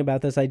nothing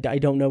about this. I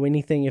don't know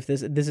anything. If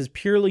this is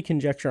purely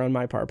conjecture on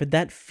my part, but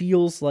that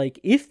feels like,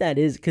 if that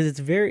is, because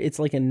it's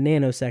like a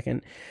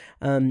nanosecond.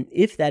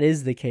 If that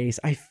is the case,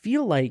 I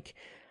feel like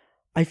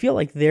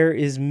there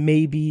is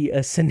maybe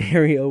a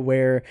scenario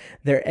where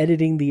they're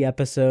editing the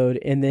episode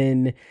and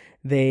then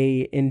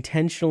they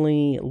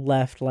intentionally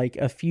left like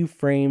a few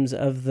frames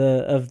of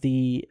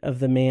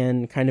the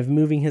man kind of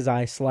moving his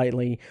eye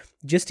slightly,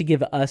 just to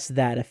give us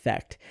that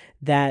effect,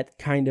 that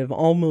kind of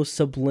almost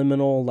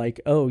subliminal,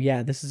 like, oh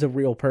yeah, this is a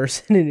real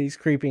person and he's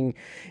creeping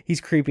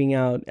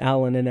out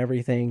Alan and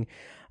everything.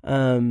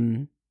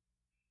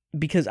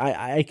 Because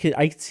I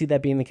could see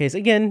that being the case.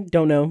 Again,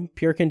 don't know,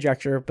 pure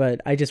conjecture,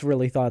 but I just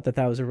really thought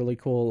that was a really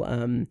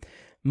cool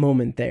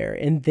moment there.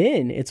 And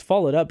then it's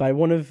followed up by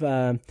one of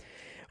a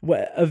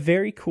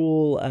very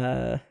cool,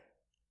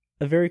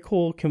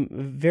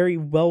 very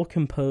well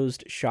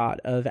composed shot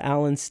of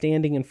Alan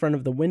standing in front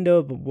of the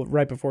window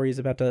right before he's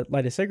about to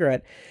light a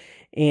cigarette,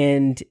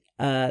 and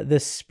the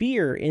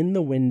spear in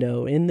the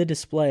window in the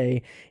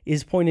display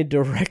is pointed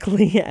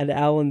directly at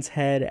Alan's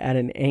head at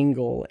an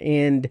angle,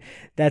 and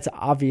that's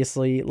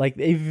obviously like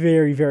a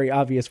very, very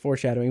obvious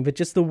foreshadowing. But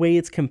just the way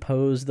it's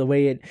composed, the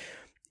way it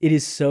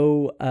is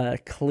so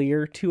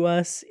clear to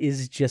us,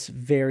 is just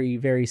very,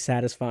 very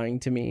satisfying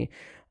to me.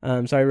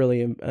 So I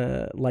really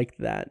liked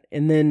that.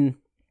 And then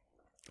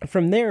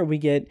from there, we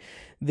get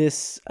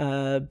this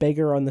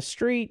beggar on the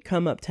street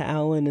come up to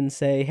Alan and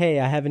say,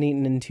 hey, I haven't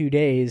eaten in 2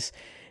 days.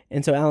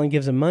 And so Alan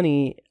gives him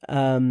money,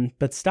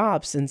 but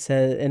stops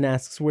and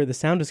asks where the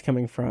sound is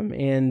coming from.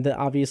 And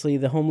obviously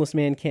the homeless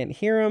man can't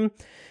hear him,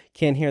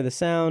 can't hear the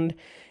sound.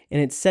 And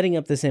it's setting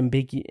up this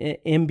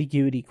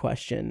ambiguity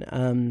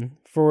question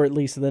for at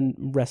least the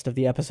rest of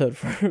the episode,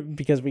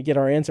 because we get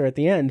our answer at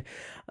the end.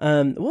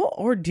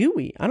 Or do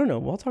we? I don't know.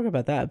 We'll talk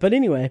about that. But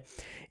anyway,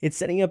 it's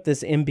setting up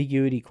this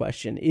ambiguity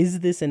question.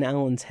 Is this in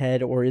Alan's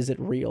head, or is it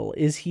real?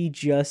 Is he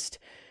just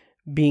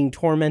being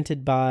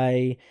tormented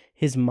by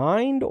his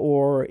mind,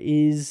 or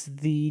is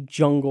the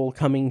jungle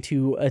coming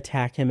to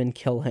attack him and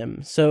kill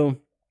him? So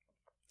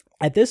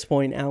at this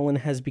point, Alan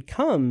has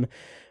become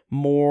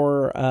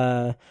more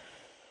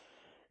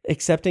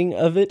accepting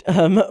of it,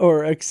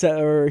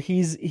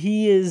 he's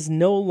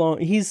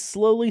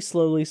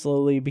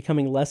slowly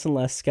becoming less and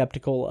less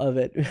skeptical of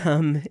it,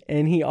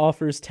 and he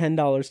offers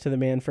 $10 to the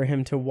man for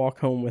him to walk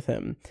home with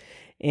him.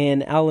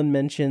 And Alan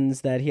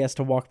mentions that he has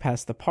to walk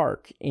past the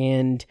park,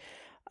 and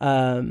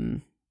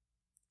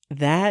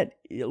that,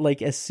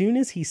 like, as soon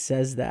as he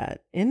says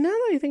that, and now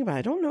that I think about it,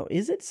 I don't know,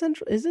 is it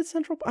central?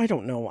 I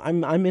don't know.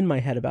 I'm in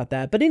my head about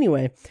that. But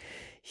anyway,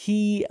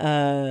 he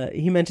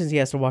mentions he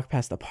has to walk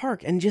past the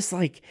park, and just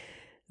like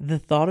the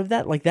thought of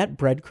that, like that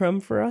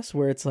breadcrumb for us,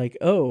 where it's like,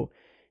 oh,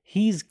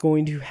 he's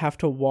going to have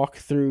to walk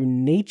through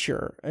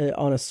nature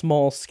on a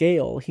small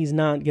scale. He's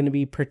not going to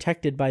be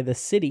protected by the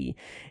city.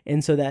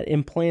 And so that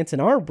implants in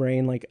our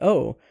brain, like,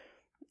 oh,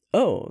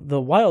 the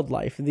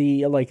wildlife,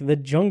 the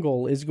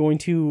jungle is going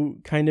to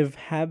kind of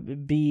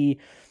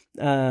habitate?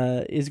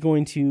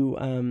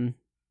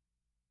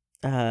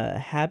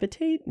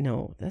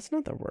 No, that's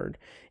not the word.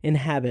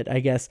 Inhabit, I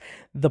guess,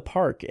 the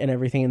park and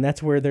everything, and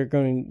that's where they're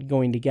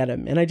going to get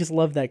him. And I just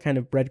love that kind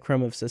of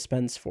breadcrumb of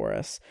suspense for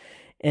us.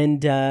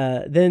 And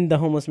then the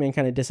homeless man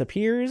kind of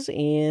disappears,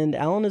 and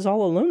Alan is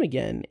all alone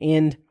again.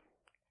 And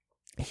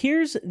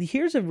here's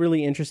a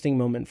really interesting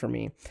moment for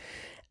me.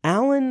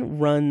 Alan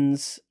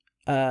runs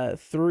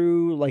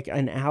through like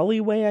an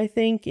alleyway, I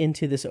think,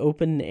 into this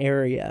open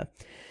area.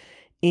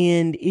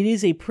 And it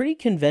is a pretty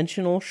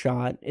conventional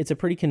shot. It's a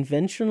pretty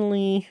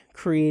conventionally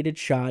created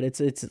shot.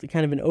 It's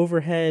kind of an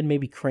overhead,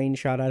 maybe crane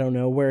shot, I don't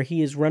know, where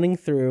he is running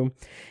through.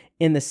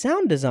 And the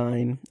sound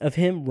design of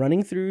him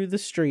running through the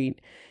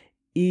street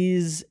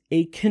is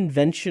a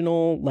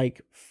conventional,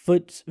 like,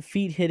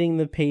 feet hitting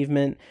the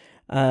pavement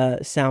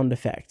sound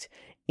effect.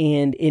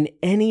 And in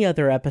any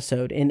other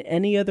episode, in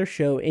any other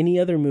show, any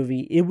other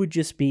movie, it would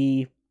just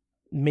be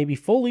maybe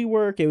Foley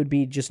work. It would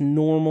be just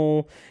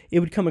normal. It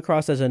would come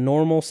across as a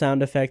normal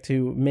sound effect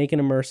to make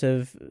an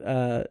immersive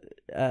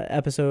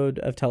episode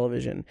of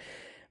television.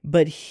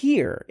 But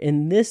here,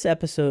 in this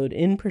episode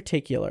in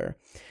particular,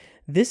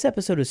 this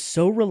episode is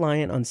so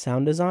reliant on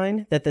sound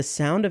design that the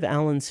sound of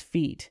Alan's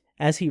feet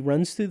as he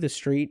runs through the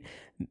street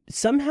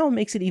somehow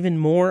makes it even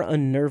more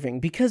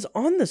unnerving, because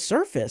on the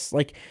surface,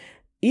 like,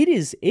 it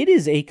is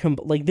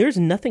there's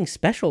nothing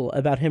special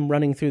about him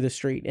running through the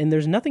street, and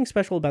there's nothing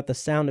special about the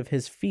sound of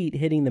his feet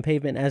hitting the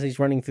pavement as he's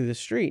running through the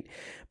street.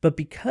 But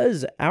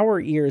because our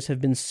ears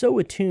have been so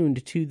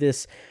attuned to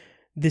this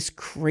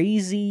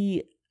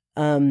crazy,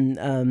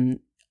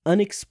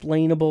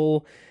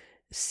 unexplainable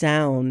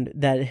sound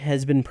that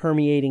has been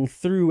permeating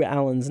through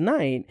Alan's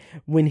night,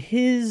 when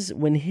his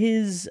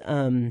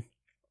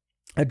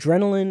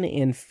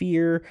adrenaline and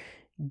fear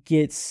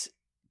gets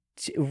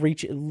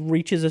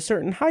reaches a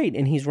certain height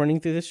and he's running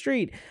through the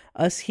street.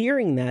 Us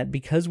hearing that,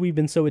 because we've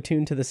been so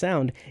attuned to the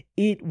sound,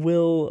 it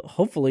will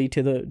hopefully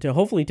to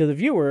the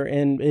viewer,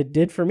 and it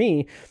did for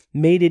me,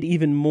 made it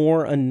even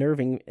more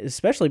unnerving,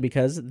 especially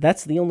because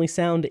that's the only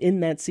sound in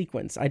that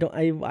sequence.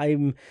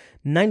 I'm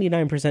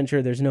 99%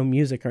 sure there's no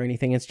music or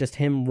anything. It's just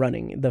him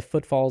running, the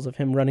footfalls of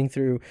him running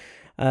through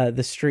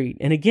the street.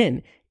 And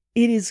again,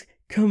 it is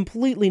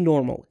completely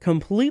normal,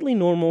 completely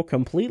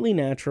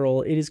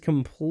natural. It is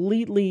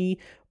completely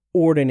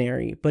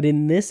ordinary. But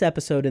in this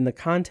episode, in the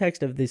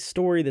context of this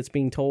story that's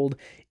being told,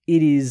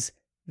 it is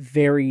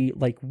very,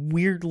 like,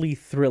 weirdly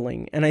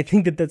thrilling. And I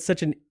think that that's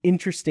such an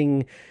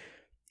interesting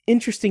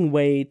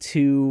way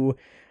to,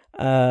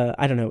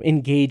 I don't know,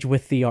 engage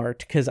with the art,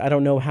 because I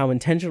don't know how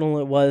intentional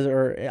it was,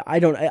 or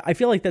I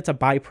feel like that's a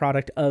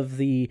byproduct of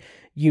the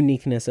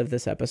uniqueness of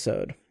this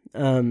episode.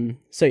 So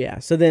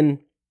then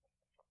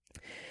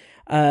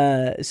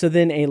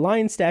a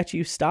lion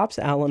statue stops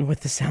Alan with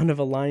the sound of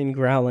a lion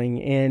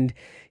growling, and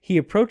he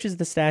approaches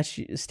the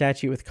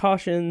statue with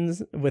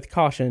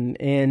caution,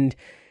 and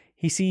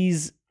he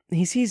sees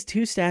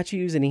two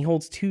statues, and he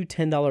holds two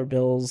 $10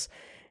 bills.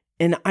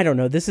 And I don't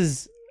know,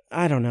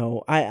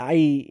 I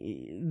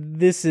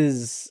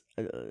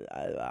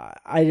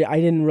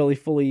didn't really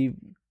fully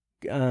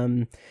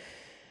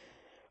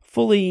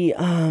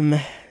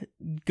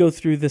go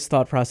through this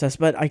thought process,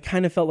 but I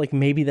kind of felt like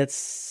maybe that's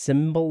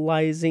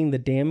symbolizing the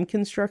dam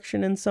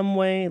construction in some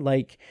way.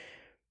 Like,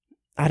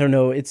 I don't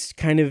know, it's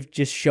kind of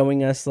just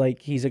showing us like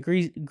he's a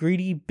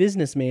greedy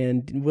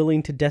businessman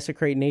willing to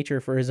desecrate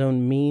nature for his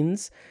own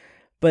means.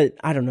 But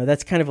I don't know,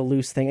 that's kind of a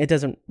loose thing. It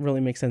doesn't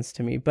really make sense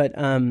to me. But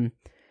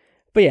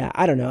yeah,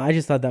 I don't know. I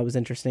just thought that was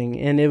interesting,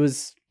 and it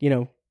was,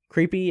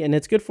 creepy, and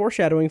it's good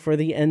foreshadowing for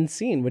the end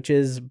scene, which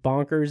is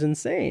bonkers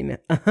insane.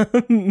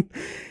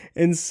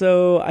 And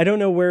so I don't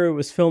know where it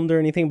was filmed or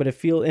anything, but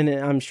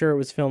I'm sure it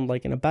was filmed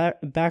like in a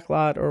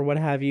backlot or what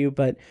have you.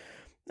 But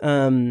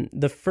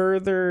the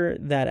further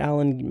that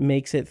Alan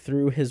makes it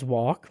through his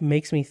walk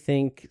makes me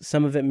think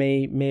some of it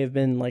may have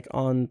been like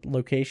on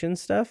location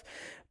stuff.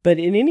 But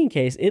in any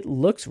case, it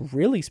looks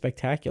really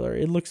spectacular.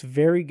 It looks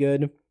very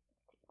good.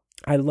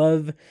 I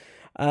love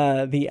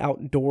the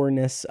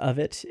outdoorness of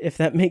it, if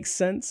that makes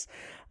sense.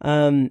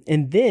 And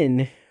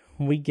then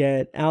we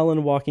get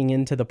Alan walking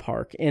into the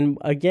park. And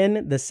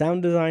again, the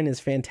sound design is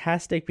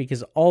fantastic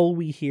because all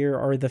we hear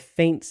are the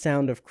faint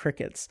sound of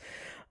crickets.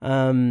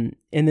 And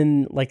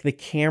then like the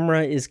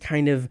camera is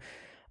kind of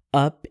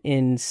up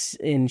and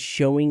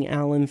showing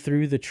Alan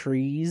through the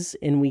trees.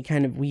 And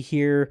we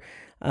hear,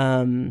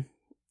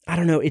 I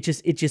don't know, it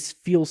just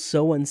feels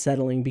so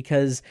unsettling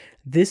because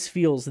this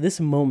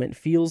moment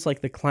feels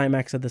like the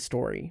climax of the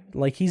story.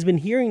 Like he's been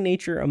hearing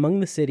nature among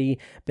the city,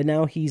 but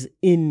now he's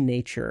in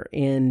nature.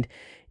 And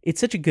it's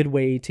such a good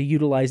way to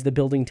utilize the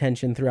building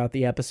tension throughout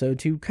the episode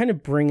to kind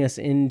of bring us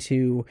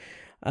into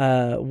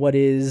what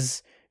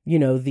is,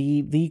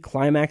 the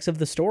climax of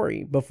the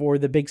story before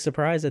the big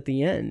surprise at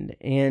the end.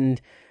 And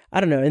I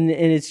don't know, and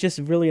it's just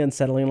really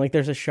unsettling. Like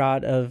there's a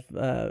shot of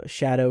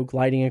shadow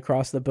gliding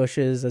across the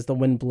bushes as the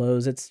wind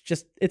blows.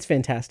 It's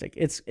fantastic.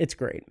 It's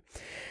great.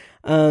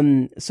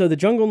 So the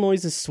jungle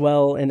noises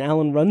swell, and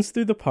Alan runs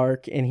through the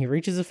park, and he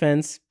reaches a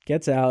fence,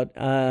 gets out.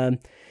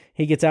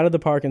 He gets out of the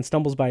park and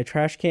stumbles by a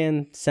trash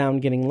can,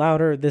 sound getting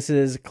louder. This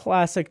is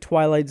classic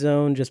Twilight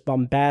Zone, just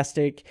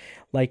bombastic,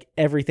 like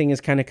everything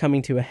is kind of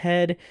coming to a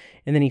head.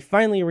 And then he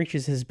finally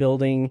reaches his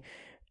building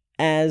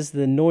as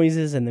the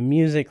noises and the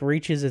music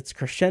reaches its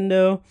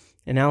crescendo,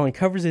 and Alan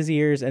covers his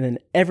ears, and then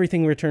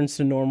everything returns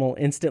to normal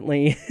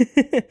instantly,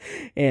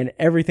 and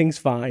everything's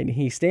fine.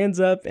 He stands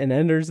up and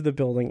enters the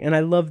building, and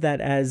I love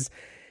that as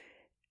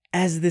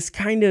this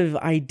kind of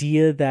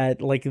idea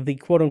that, like, the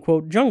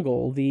quote-unquote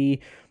jungle,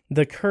 the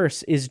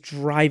curse is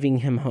driving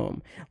him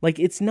home. Like,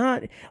 it's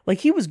not like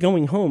he was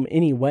going home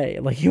anyway.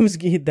 Like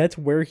that's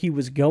where he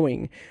was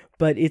going.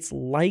 But it's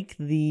like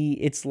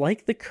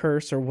the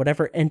curse or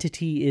whatever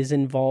entity is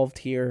involved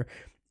here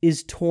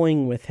is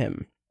toying with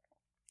him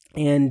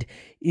and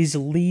is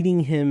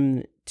leading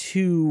him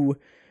to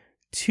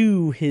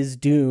his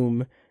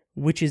doom,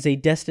 which is a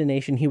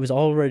destination he was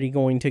already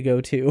going to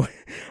go to.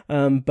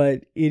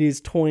 But it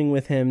is toying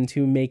with him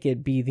to make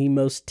it be the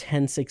most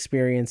tense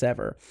experience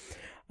ever.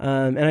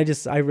 And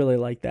I really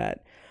like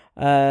that.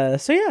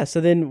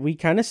 So then we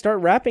kind of start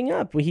wrapping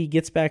up. He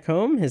gets back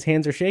home, his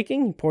hands are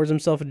shaking, he pours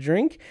himself a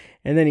drink,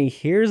 and then he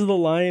hears the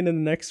lion in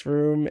the next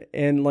room.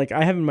 And like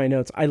I have in my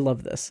notes, I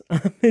love this.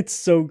 It's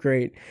so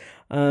great.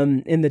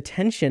 In the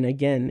tension,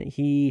 again,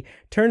 he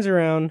turns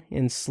around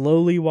and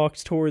slowly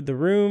walks toward the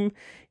room.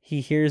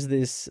 He hears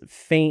this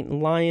faint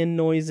lion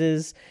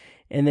noises,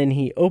 and then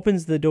he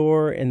opens the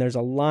door, and there's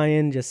a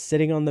lion just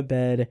sitting on the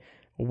bed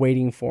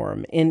waiting for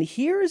him. And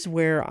here's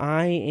where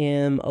I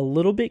am a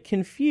little bit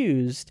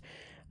confused.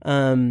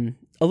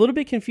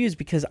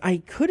 Because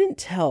I couldn't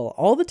tell,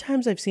 all the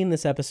times I've seen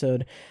this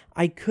episode,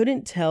 I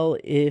couldn't tell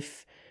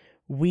if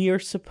we are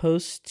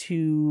supposed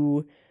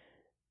to,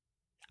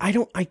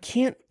 I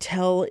can't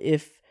tell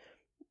if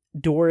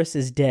Doris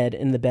is dead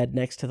in the bed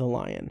next to the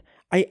lion.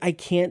 I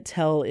can't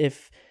tell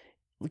if,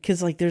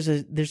 because like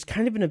there's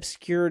kind of an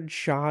obscured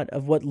shot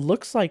of what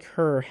looks like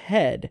her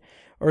head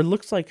or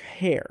looks like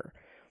hair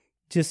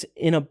just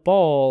in a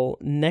ball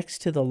next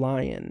to the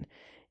lion.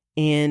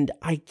 And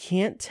I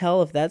can't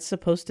tell if that's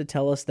supposed to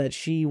tell us that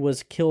she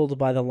was killed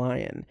by the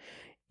lion.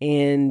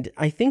 And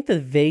I think the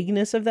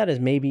vagueness of that is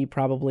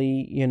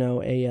probably,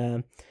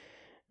 a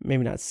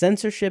maybe not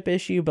censorship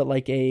issue, but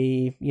like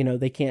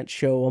they can't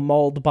show a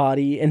mauled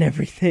body and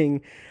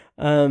everything.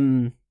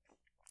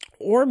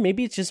 Or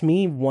maybe it's just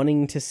me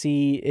wanting to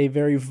see a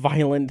very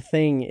violent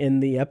thing in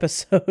the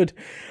episode.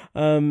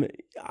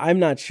 I'm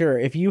not sure.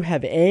 If you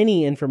have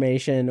any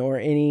information or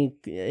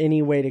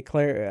any way to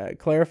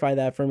clarify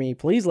that for me,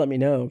 please let me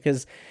know.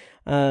 Because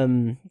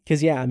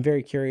yeah, I'm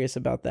very curious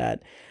about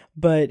that.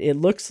 But it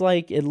looks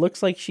like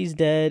she's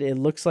dead. It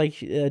looks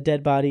like a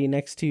dead body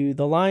next to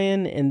the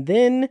lion, and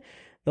then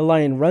the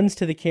lion runs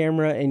to the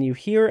camera, and you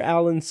hear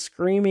Alan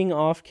screaming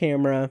off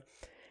camera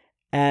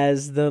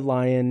as the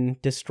lion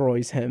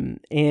destroys him.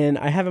 And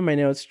I have in my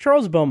notes,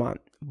 Charles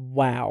Beaumont.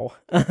 Wow.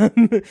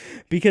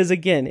 Because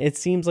again, it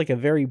seems like a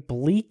very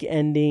bleak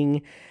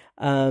ending,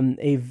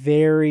 a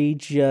very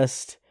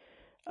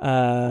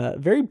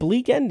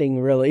bleak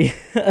ending, really.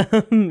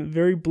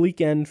 Very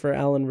bleak end for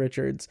Alan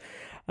Richards.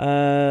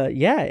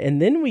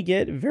 And then we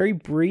get very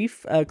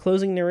brief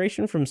closing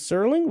narration from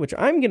Serling, which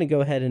I'm going to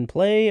go ahead and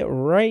play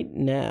right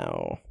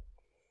now.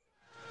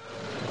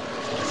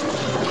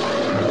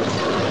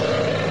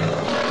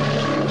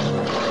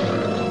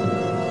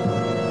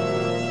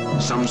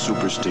 Some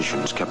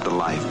superstitions kept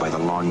alive by the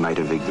long night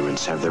of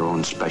ignorance have their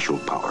own special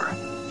power.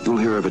 You'll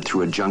hear of it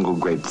through a jungle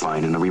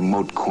grapevine in a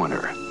remote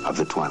corner of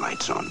the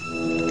Twilight Zone.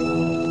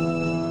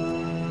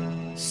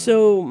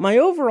 So my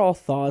overall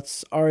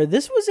thoughts are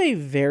this was a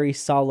very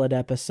solid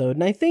episode,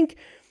 and I think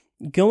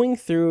going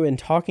through and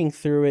talking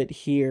through it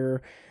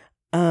here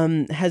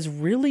has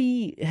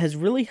really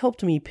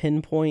helped me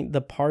pinpoint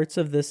the parts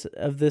of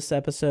this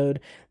episode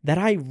that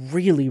I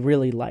really,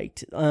 really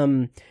liked.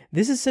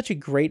 This is such a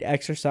great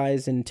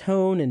exercise in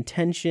tone and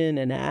tension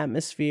and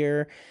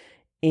atmosphere,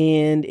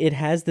 and it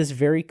has this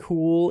very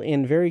cool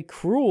and very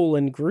cruel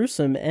and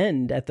gruesome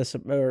end at the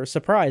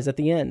surprise at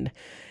the end.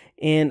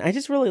 And I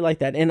just really like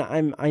that. And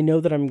I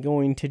know that I'm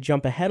going to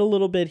jump ahead a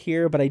little bit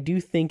here, but I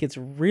do think it's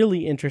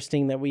really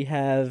interesting that we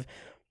have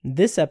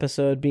this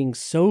episode being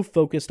so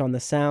focused on the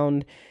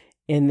sound.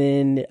 And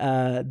then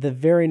the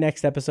very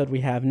next episode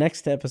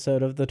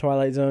of the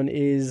Twilight Zone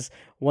is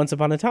Once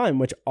Upon a Time,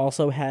 which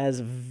also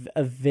has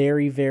a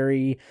very,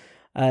 very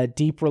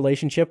deep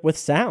relationship with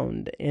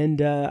sound.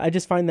 And I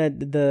just find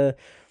that the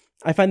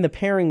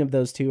pairing of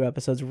those two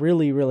episodes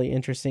really, really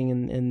interesting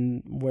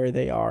in where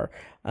they are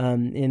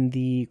in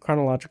the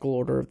chronological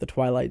order of the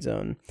Twilight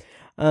Zone.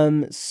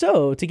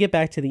 So to get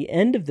back to the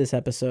end of this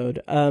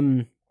episode,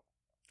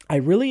 I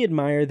really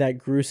admire that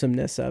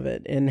gruesomeness of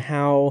it and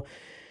how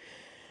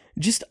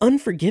just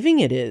unforgiving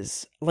it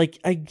is. Like,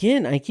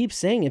 again, I keep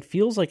saying it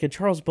feels like a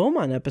Charles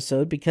Beaumont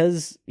episode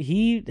because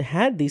he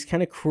had these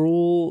kind of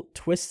cruel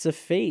twists of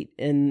fate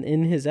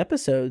in his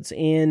episodes.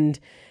 And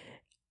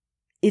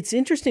it's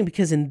interesting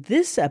because in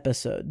this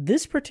episode,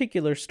 this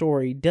particular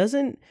story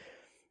doesn't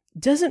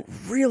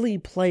really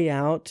play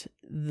out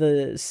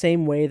the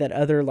same way that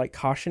other like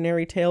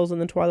cautionary tales in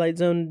the Twilight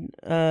Zone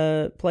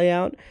play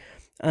out.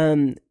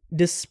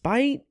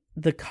 Despite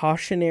the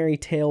cautionary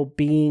tale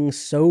being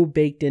so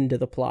baked into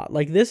the plot.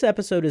 Like, this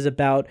episode is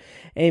about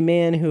a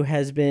man who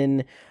has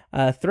been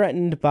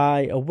threatened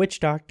by a witch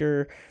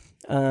doctor,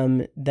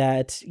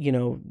 that,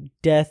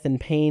 death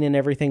and pain and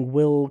everything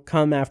will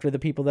come after the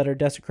people that are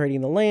desecrating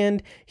the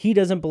land. He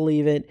doesn't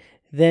believe it.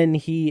 Then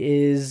he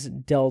is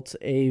dealt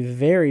a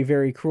very,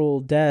 very cruel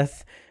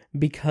death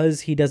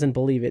because he doesn't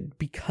believe it,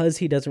 because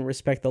he doesn't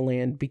respect the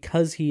land,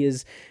 because he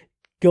is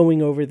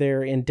going over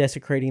there and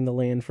desecrating the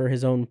land for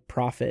his own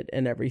profit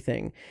and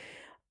everything.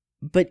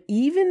 But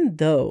even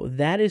though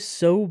that is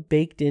so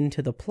baked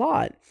into the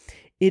plot,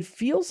 it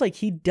feels like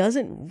he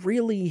doesn't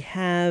really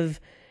have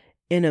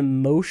an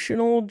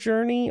emotional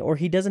journey, or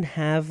he doesn't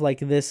have like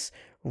this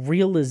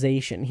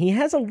realization. He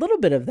has a little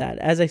bit of that,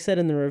 as I said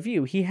in the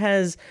review. He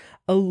has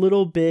a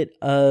little bit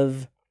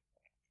of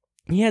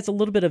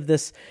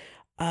this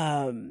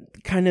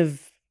kind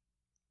of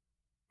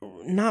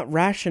not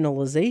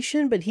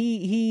rationalization, but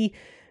he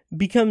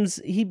becomes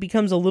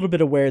a little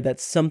bit aware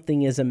that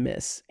something is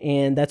amiss,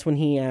 and that's when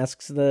he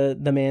asks the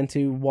man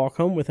to walk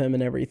home with him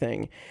and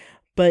everything.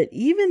 But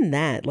even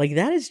that, like,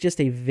 that is just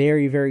a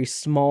very, very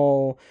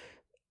small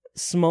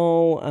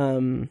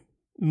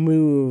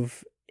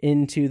move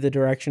into the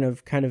direction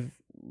of kind of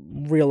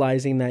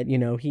realizing that,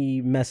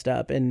 he messed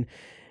up. And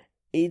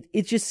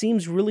it just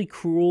seems really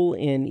cruel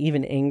and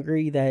even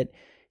angry that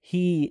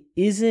he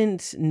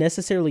isn't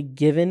necessarily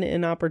given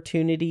an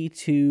opportunity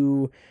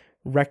to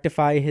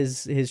rectify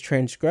his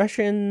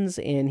transgressions,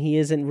 and he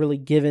isn't really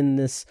given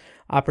this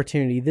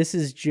opportunity. This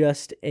is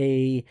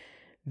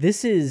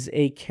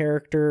a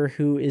character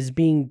who is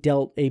being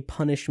dealt a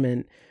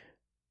punishment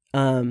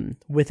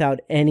without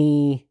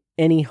any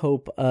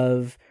hope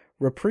of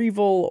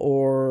reprieval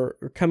or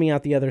coming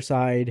out the other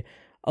side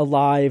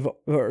alive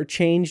or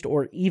changed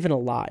or even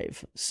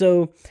alive.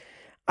 So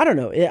I don't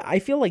know. I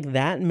feel like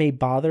that may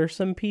bother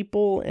some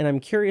people, and I'm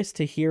curious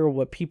to hear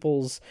what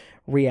people's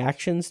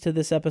reactions to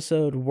this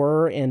episode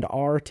were and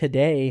are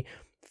today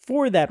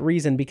for that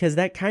reason, because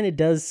that kind of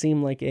does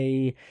seem like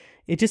it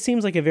just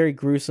seems like a very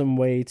gruesome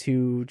way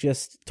to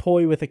just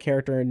toy with a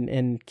character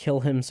and kill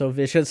him so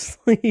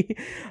viciously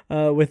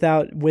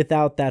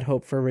without that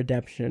hope for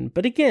redemption.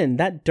 But again,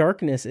 that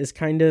darkness is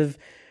kind of,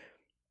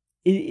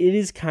 it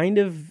is kind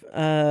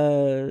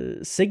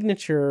of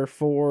signature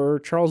for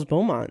Charles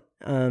Beaumont.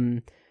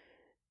 And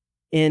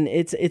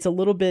it's a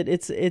little bit,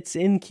 it's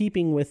in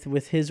keeping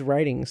with his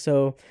writing.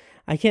 So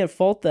I can't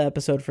fault the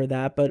episode for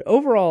that, but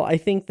overall, I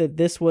think that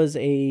this was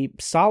a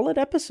solid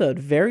episode,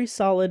 very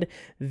solid,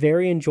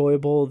 very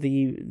enjoyable.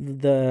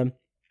 It's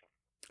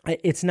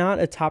not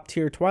a top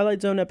tier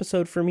Twilight Zone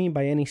episode for me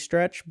by any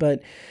stretch,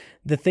 but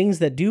the things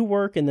that do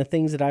work and the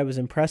things that I was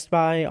impressed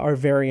by are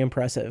very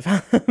impressive.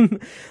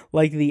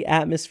 Like the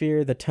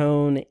atmosphere, the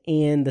tone,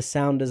 and the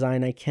sound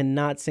design. I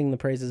cannot sing the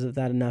praises of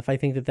that enough. I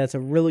think that that's a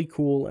really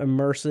cool,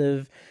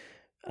 immersive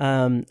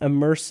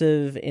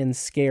and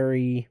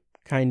scary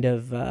kind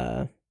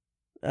of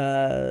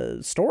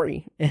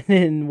story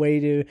and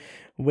way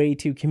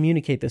to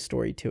communicate the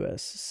story to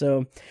us.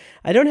 So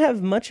I don't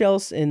have much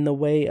else in the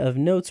way of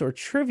notes or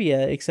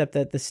trivia except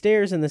that the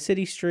stairs in the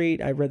city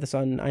street, I read this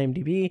on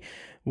IMDb,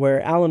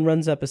 where Alan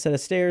runs up a set of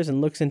stairs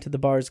and looks into the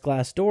bar's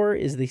glass door,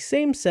 is the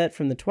same set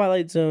from the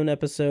Twilight Zone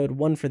episode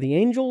One for the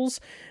Angels,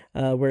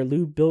 where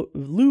Lou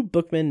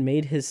Bookman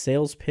made his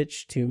sales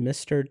pitch to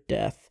Mr.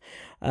 Death.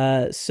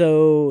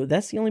 So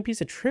that's the only piece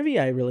of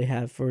trivia I really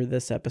have for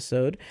this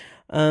episode.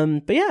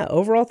 But yeah,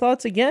 overall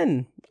thoughts,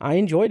 again, I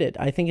enjoyed it.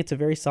 I think it's a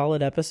very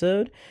solid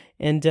episode,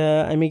 and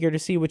I'm eager to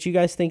see what you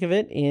guys think of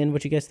it and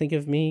what you guys think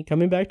of me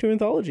coming back to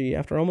Anthology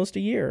after almost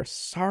a year.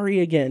 Sorry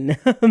again.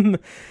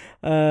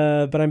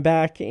 But I'm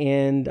back,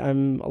 and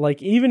I'm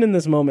like, even in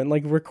this moment,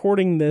 like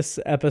recording this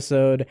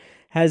episode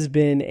has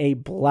been a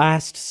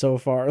blast so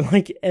far.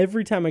 Like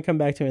every time I come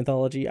back to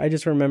Anthology, I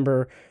just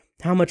remember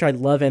how much I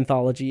love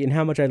Anthology and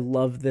how much I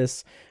love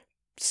this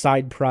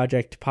side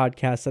project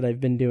podcast that I've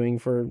been doing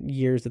for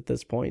years at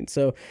this point.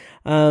 So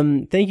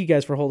thank you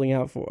guys for holding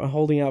out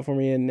for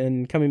me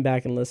and coming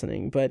back and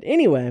listening. But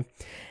anyway,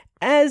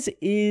 as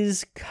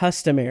is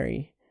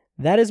customary,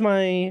 that is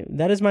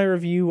my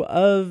review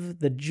of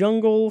The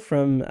Jungle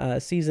from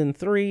season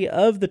 3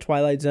 of The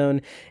Twilight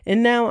Zone.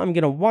 And now I'm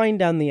going to wind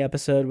down the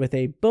episode with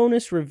a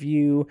bonus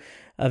review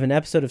of an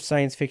episode of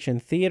Science Fiction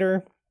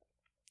Theater.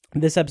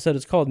 This episode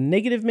is called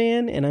Negative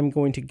Man, and I'm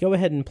going to go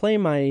ahead and play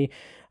my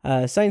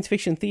Science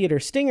Fiction Theater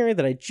stinger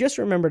that I just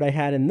remembered I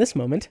had in this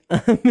moment.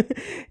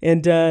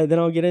 And then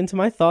I'll get into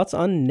my thoughts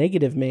on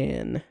Negative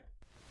Man.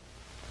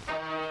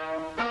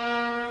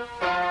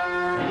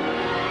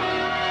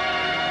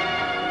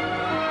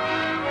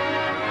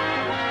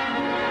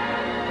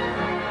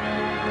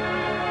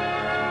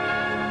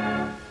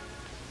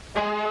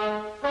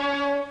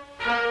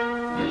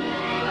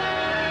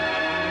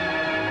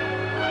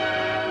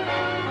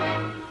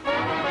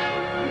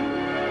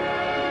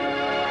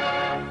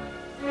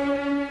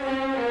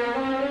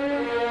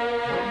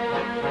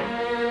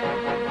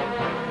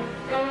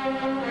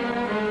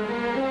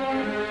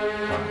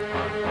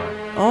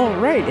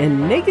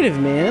 And Negative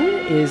Man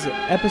is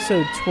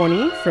episode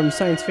 20 from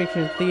Science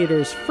Fiction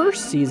Theater's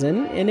first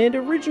season, and it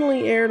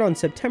originally aired on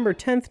September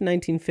 10th,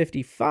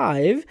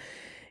 1955.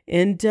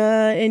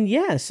 And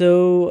yeah,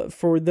 so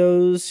for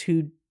those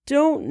who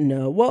don't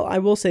know, well, I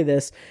will say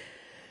this.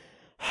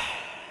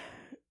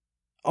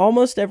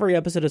 Almost every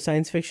episode of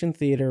Science Fiction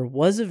Theater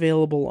was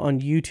available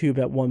on YouTube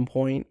at one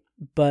point,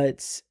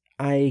 but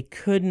I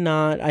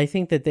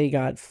think that they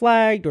got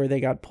flagged or they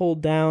got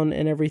pulled down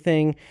and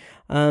everything.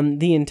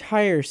 The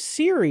entire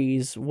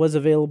series was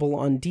available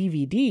on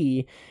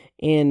DVD,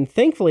 and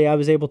thankfully I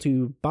was able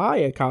to buy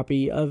a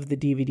copy of the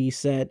DVD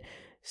set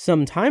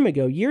some time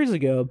ago, years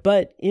ago,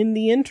 but in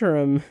the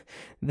interim,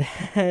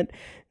 that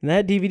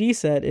DVD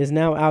set is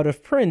now out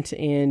of print,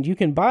 and you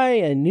can buy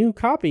a new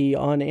copy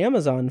on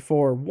Amazon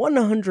for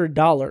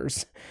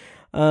 $100,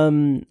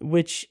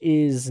 which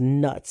is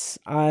nuts.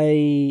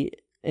 I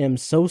am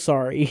so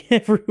sorry,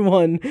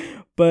 everyone,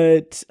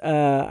 but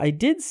I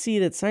did see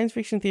that Science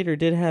Fiction Theater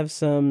did have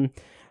some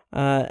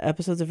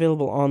episodes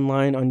available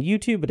online on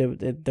YouTube, but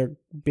they're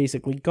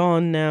basically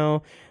gone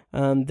now.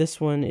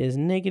 This one is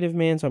Negative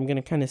Man, so I'm going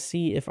to kind of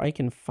see if I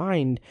can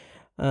find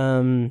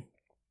an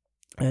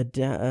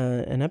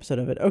episode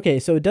of it. Okay,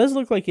 so it does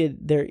look like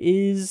there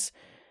is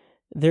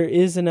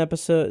an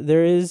episode,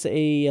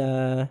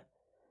 it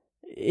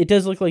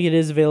does look like it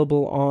is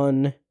available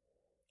online.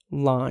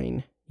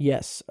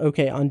 Yes.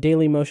 Okay. On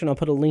Daily Motion, I'll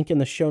put a link in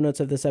the show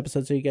notes of this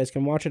episode so you guys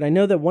can watch it. I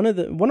know that one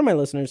of my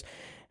listeners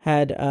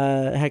had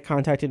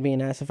contacted me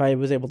and asked if I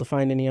was able to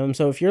find any of them.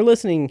 So if you're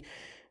listening,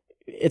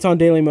 it's on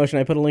Daily Motion.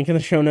 I put a link in the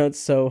show notes,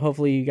 so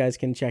hopefully you guys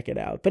can check it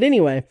out. But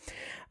anyway,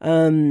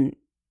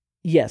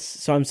 Yes,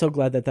 so I'm so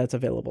glad that that's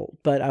available.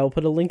 But I will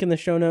put a link in the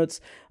show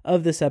notes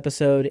of this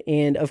episode.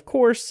 And of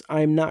course,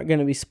 I'm not going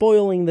to be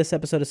spoiling this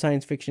episode of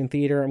Science Fiction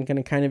Theater. I'm going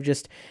to kind of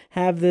just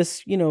have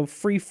this,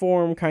 free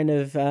form kind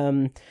of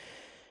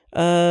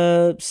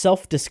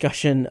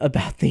self-discussion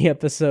about the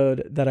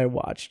episode that I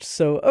watched.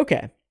 So,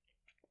 okay.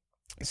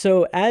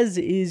 So, as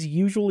is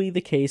usually the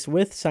case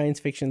with Science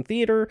Fiction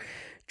Theater,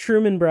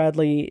 Truman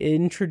Bradley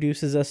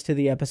introduces us to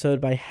the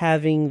episode by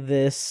having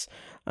this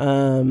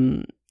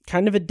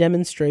kind of a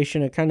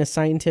demonstration, a kind of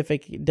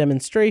scientific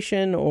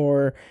demonstration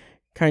or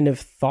kind of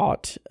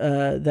thought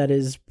that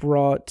is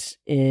brought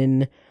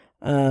in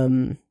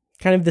kind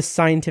of the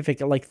scientific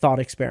thought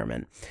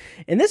experiment.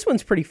 And this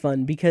one's pretty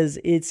fun because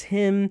it's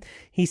him.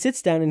 He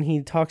sits down and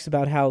he talks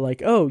about how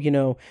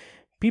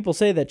people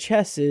say that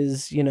chess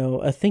is,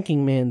 a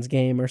thinking man's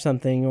game or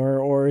something,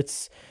 or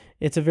it's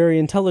a very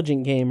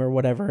intelligent game or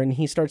whatever. And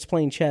he starts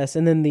playing chess,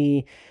 and then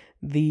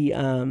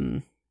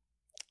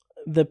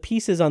the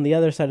pieces on the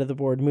other side of the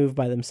board move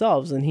by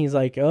themselves. And he's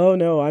like, oh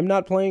no, I'm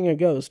not playing a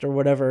ghost or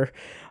whatever.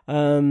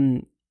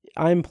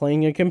 I'm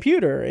playing a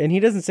computer. And he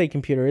doesn't say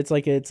computer. It's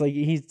like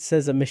he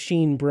says a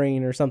machine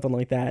brain or something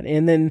like that.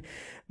 And then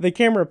the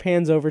camera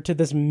pans over to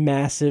this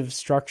massive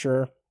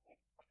structure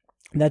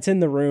that's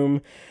in the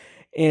room.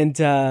 And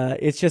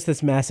it's just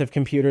this massive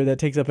computer that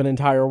takes up an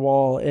entire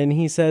wall. And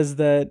he says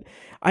that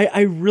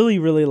I really,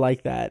 really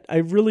like that. I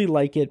really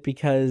like it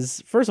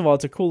because, first of all,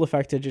 it's a cool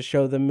effect to just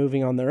show them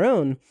moving on their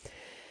own.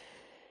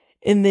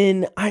 And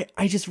then I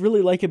just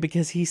really like it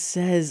because he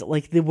says,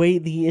 the way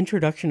the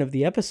introduction of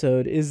the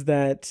episode is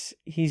that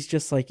he's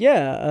just like,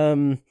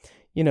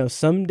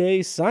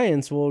 someday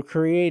science will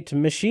create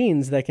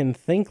machines that can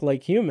think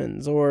like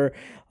humans. Or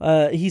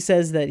he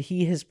says that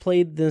he has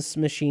played this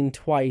machine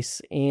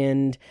twice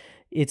and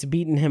it's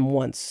beaten him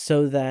once.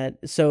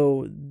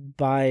 So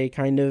by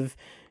kind of,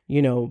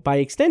 by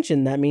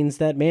extension, that means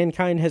that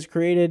mankind has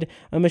created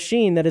a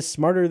machine that is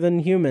smarter than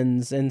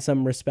humans in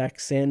some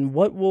respects. And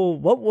what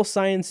will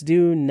science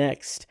do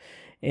next?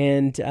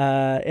 And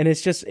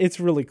it's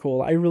really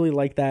cool. I really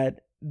like that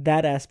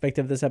aspect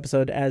of this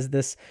episode as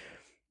this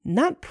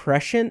not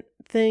prescient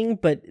thing,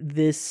 but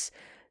this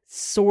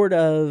sort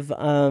of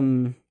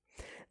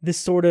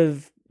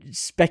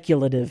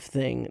speculative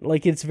thing.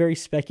 It's very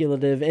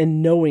speculative,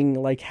 and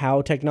knowing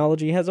how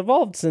technology has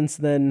evolved since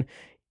then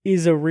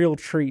is a real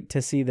treat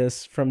to see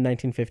this from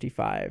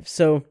 1955.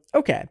 So,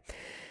 okay.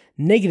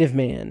 Negative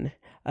Man.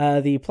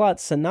 The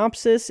plot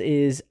synopsis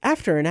is,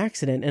 after an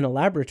accident in a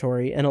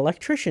laboratory, an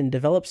electrician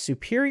develops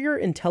superior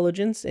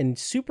intelligence and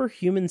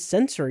superhuman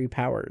sensory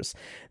powers.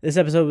 This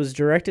episode was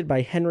directed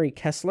by Henry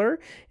Kessler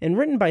and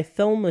written by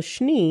Thelma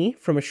Schnee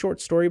from a short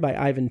story by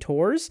Ivan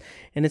Tors,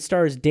 and it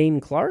stars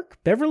Dane Clark,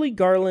 Beverly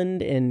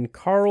Garland, and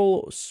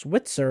Carl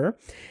Switzer.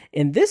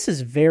 And this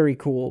is very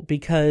cool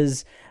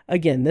because,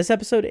 again, this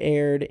episode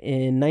aired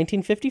in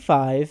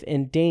 1955,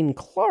 and Dane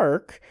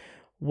Clark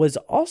was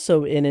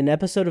also in an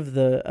episode of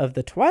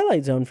the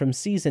Twilight Zone from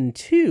season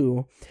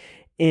 2.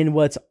 And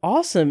what's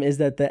awesome is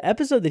that the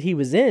episode that he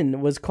was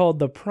in was called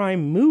The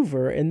Prime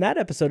Mover, and that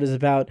episode is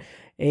about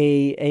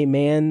a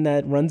man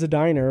that runs a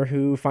diner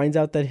who finds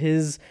out that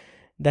his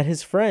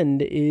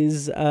friend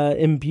is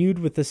imbued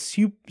with a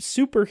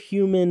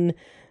superhuman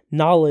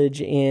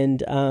knowledge,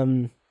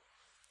 and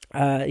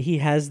he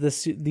has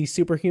these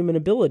superhuman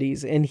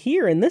abilities. And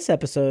here in this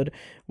episode,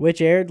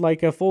 which aired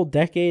a full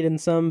decade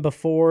and some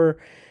before,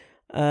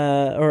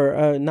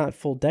 not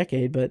full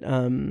decade, but I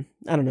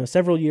don't know,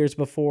 several years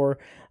before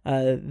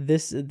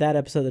that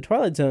episode of the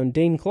Twilight Zone,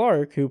 Dane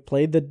Clark, who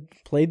played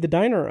the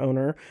diner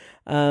owner,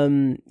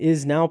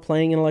 is now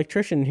playing an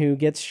electrician who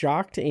gets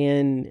shocked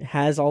and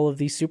has all of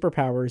these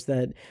superpowers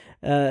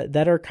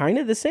that are kind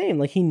of the same.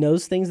 He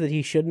knows things that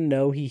he shouldn't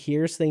know. He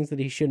hears things that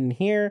he shouldn't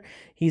hear.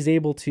 He's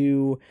able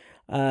to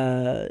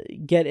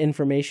get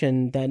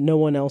information that no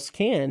one else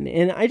can.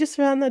 And I just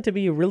found that to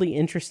be a really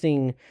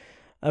interesting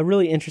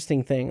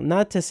thing.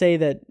 Not to say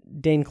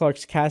that Dane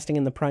Clark's casting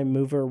in The Prime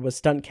Mover was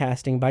stunt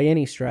casting by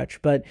any stretch,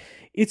 but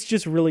it's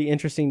just really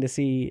interesting to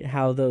see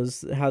how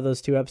those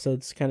two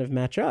episodes kind of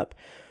match up.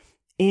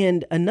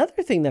 And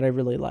another thing that I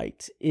really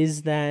liked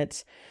is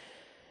that,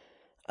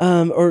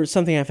 or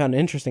something I found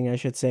interesting, I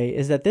should say,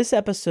 is that this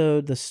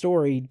episode, the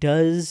story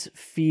does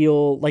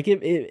feel like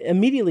it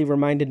immediately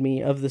reminded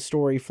me of the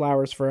story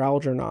Flowers for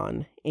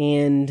Algernon.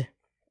 And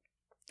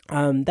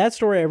that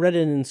story, I read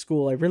it in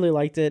school. I really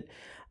liked it.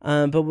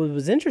 But what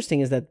was interesting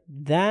is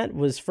that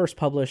was first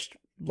published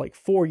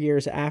 4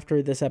 years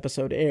after this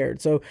episode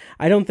aired. So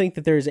I don't think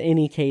that there's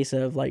any case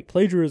of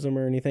plagiarism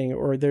or anything,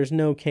 or there's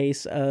no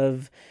case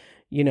of,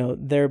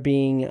 there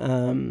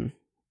being,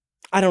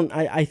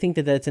 I think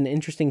that that's an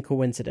interesting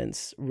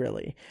coincidence,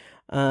 really.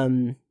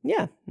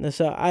 Yeah.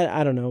 So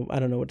I don't know. I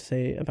don't know what to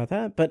say about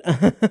that, but,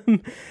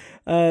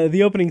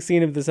 the opening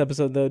scene of this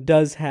episode though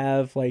does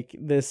have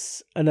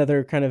this,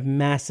 another kind of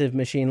massive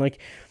machine.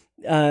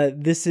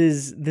 This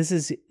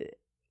is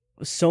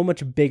so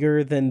much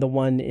bigger than the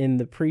one in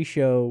the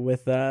pre-show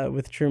with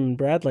Truman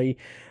Bradley,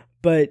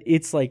 but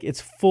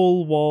it's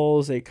full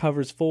walls. It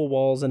covers full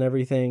walls and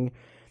everything,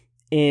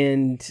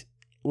 and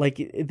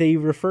like they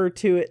refer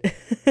to it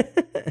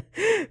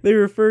they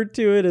refer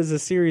to it as a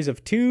series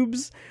of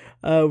tubes,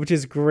 which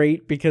is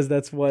great because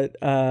that's what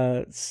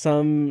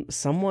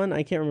someone,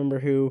 I can't remember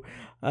who,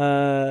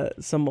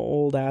 some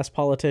old ass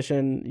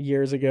politician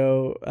years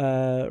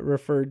ago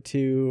referred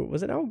to.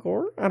 Was it Al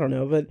Gore? I don't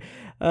know, but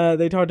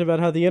they talked about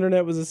how the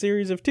internet was a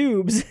series of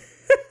tubes.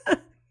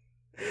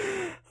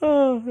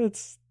 Oh,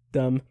 it's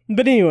dumb.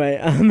 But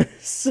anyway,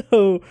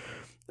 so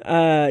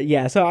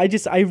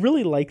I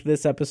really like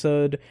this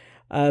episode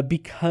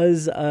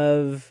because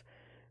of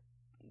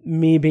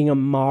me being a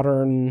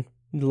modern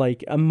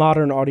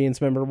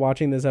audience member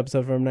watching this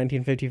episode from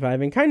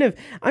 1955, and kind of,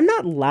 I'm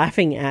not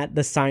laughing at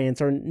the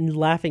science or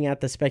laughing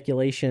at the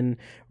speculation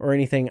or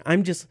anything.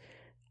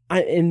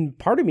 And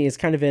part of me is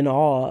kind of in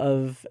awe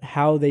of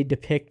how they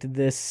depict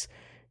this,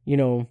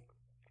 the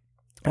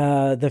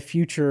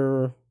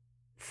future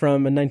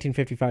from a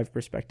 1955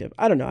 perspective.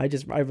 I don't know. I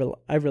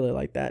really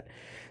like that.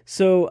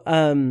 So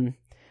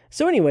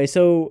anyway,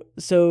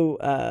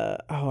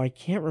 I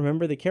can't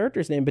remember the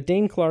character's name, but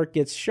Dane Clark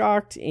gets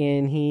shocked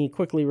and he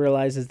quickly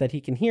realizes that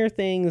he can hear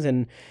things,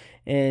 and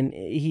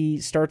he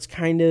starts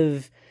kind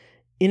of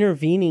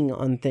intervening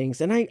on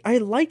things. And I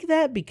like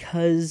that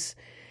because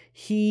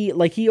he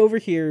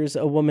overhears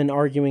a woman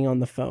arguing on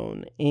the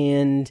phone,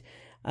 and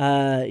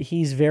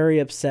he's very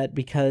upset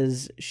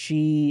because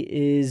she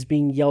is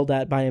being yelled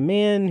at by a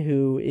man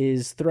who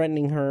is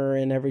threatening her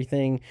and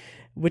everything,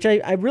 which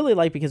I really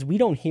like because we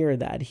don't hear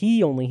that.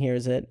 He only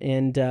hears it.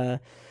 And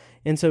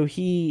so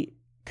he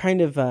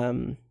kind of,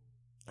 I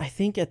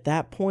think at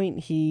that point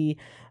he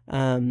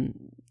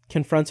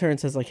confronts her and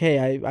says like,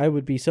 hey, I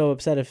would be so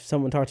upset if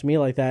someone talked to me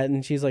like that.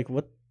 And she's like,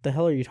 what the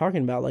hell are you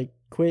talking about? Like,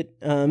 quit,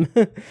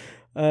 like,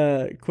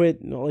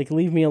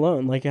 leave me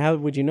alone. Like, how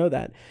would you know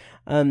that?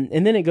 And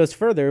then it goes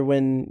further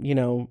when,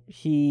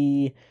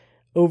 he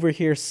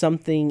overhears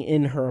something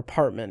in her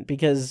apartment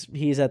because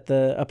he's at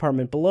the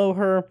apartment below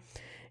her.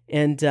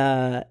 And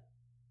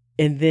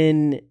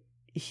then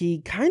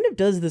he kind of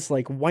does this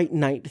like white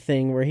knight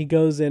thing where he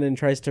goes in and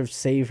tries to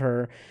save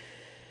her.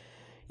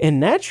 And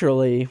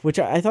naturally, which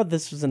I thought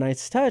this was a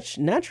nice touch,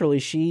 naturally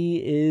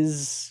she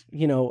is,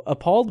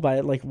 appalled by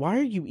it. Like, why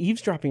are you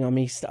eavesdropping on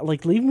me?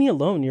 Like, leave me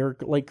alone. You're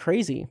like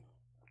crazy.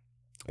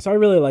 So I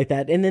really like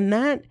that. And then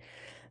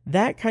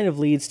that kind of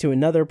leads to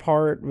another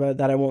part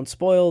that I won't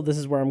spoil. This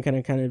is where I'm going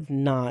to kind of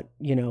not,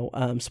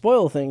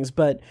 spoil things.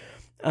 But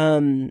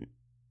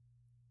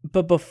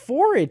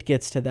before it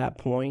gets to that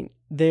point,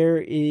 there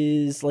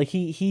is like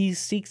he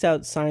seeks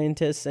out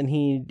scientists, and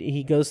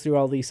he goes through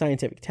all these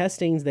scientific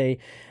testings. They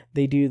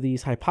do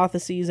these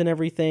hypotheses and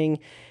everything.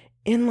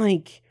 And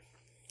like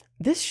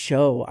this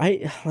show,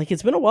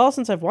 it's been a while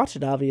since I've watched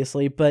it,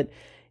 obviously, but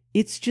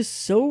it's just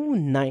so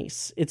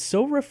nice. It's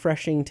so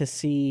refreshing to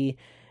see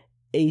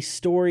a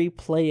story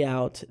play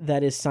out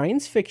that is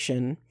science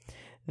fiction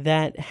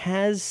that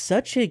has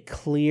such a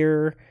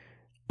clear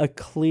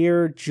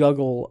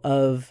juggle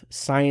of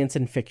science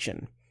and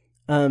fiction.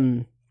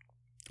 And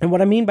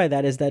what I mean by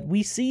that is that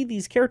we see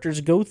these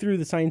characters go through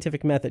the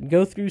scientific method,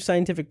 go through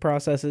scientific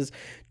processes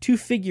to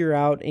figure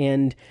out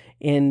and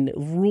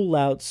rule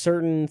out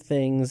certain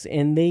things,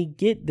 and they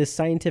get this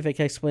scientific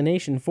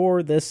explanation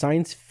for the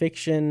science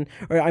fiction,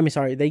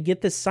 they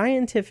get the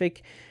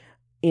scientific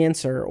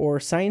answer or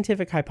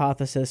scientific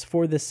hypothesis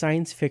for the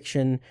science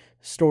fiction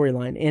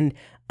storyline. And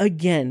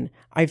again,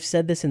 I've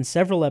said this in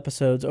several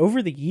episodes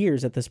over the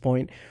years at this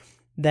point,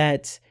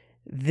 that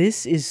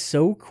this is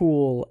so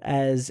cool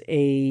as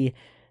a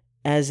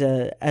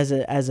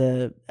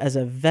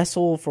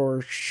vessel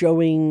for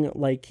showing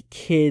like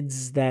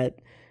kids that,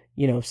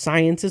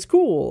 science is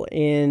cool,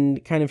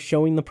 and kind of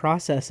showing the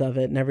process of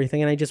it and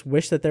everything. And I just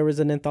wish that there was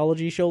an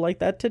anthology show like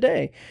that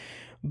today,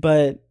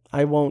 but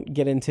I won't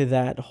get into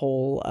that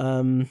whole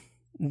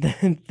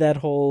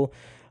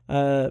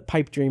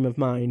pipe dream of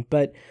mine.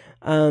 But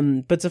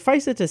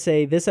suffice it to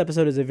say, this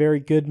episode is a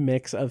very good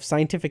mix of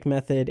scientific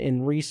method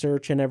and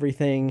research and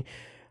everything,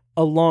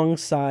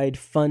 alongside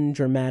fun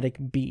dramatic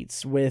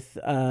beats with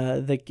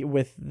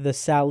the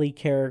Sally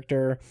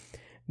character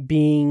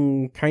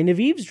being kind of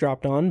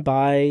eavesdropped on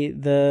by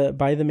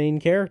the main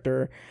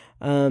character,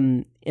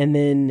 and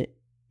then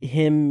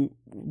him,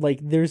 like,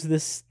 there's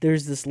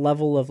this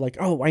level of like,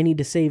 oh, I need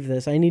to save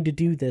this, I need to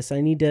do this,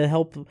 I need to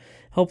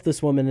help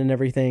this woman and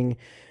everything,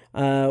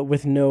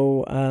 with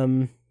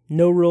no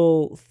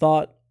real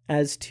thought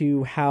as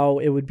to how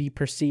it would be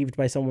perceived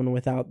by someone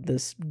without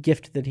this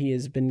gift that he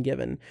has been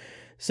given.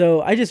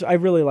 So I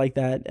really like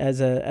that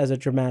as a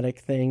dramatic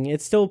thing.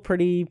 It's still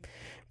pretty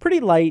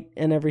light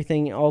and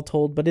everything all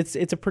told, but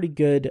it's a pretty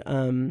good,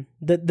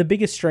 the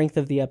biggest strength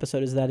of the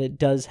episode is that it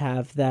does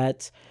have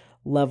that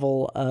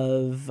level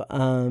of,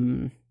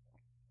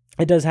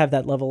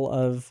 that level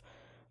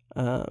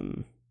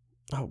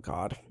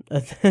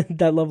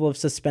of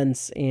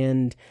suspense,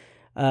 and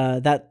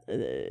that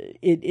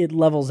it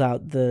levels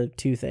out the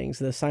two things,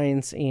 the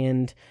science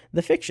and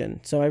the fiction.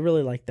 So I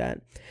really like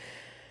that.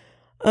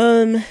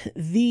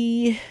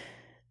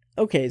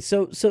 Okay,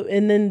 so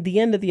and then the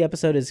end of the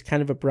episode is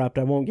kind of abrupt.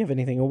 I won't give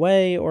anything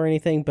away or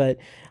anything, but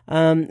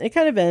it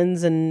kind of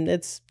ends and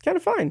it's kind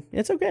of fine.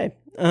 It's okay.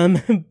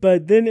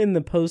 But then in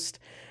the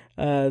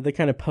the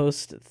kind of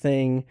post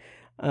thing,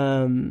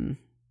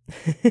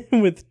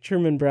 with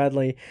Truman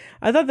Bradley,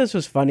 I thought this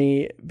was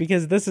funny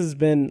because this has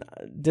been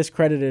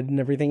discredited and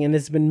everything, and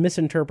it's been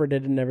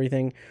misinterpreted and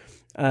everything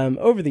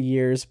over the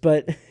years.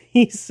 But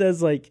he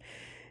says yeah,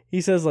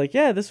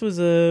 this was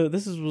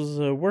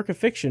a work of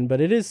fiction,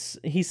 but it is,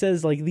 he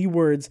says like the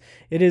words,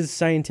 it is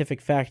scientific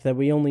fact that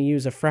we only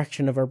use a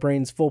fraction of our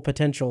brain's full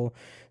potential.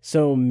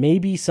 So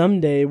maybe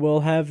someday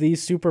we'll have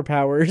these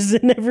superpowers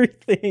and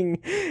everything.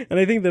 And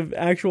I think the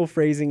actual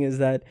phrasing is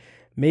that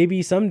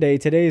maybe someday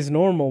today's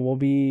normal will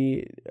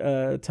be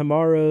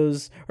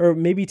tomorrow's, or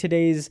maybe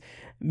today's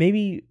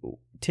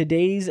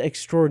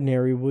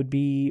extraordinary will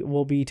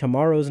be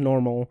tomorrow's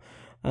normal.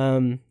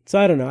 So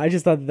I don't know. I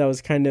just thought that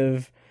was kind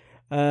of,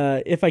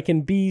 if I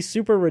can be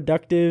super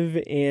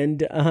reductive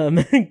and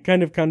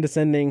kind of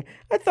condescending,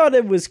 I thought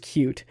it was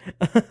cute.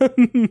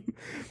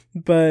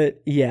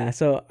 But yeah,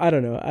 so I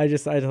don't know. I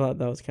thought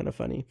that was kind of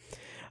funny.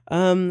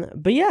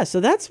 But yeah, so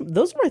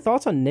those are my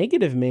thoughts on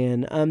Negative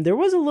Man. There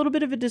was a little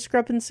bit of a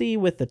discrepancy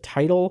with the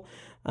title.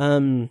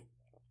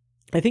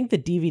 I think the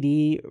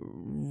DVD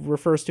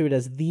refers to it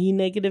as The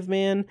Negative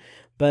Man,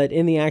 but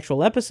in the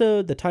actual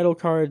episode, the title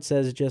card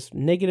says just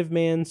Negative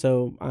Man,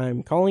 so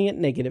I'm calling it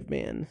Negative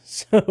Man.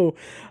 So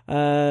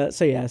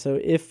yeah, so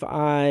if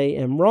I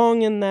am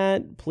wrong in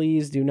that,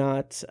 please do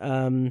not,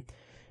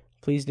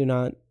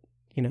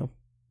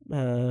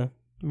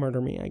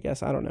 murder me, I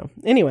guess. I don't know.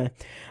 Anyway,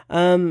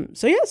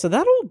 so yeah, so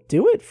that'll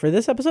do it for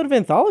this episode of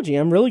Anthology.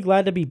 I'm really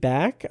glad to be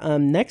back.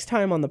 Next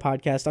time on the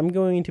podcast, I'm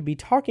going to be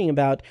talking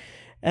about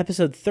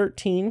episode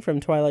 13 from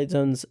Twilight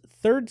Zone's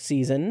third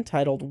season,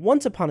 titled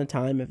Once Upon a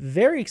Time.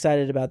 Very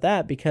excited about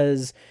that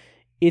because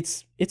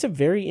it's a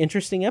very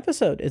interesting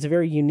episode. It's a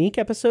very unique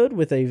episode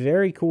with a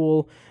very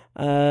cool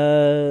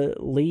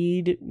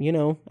lead,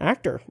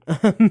 actor.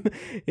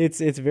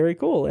 It's very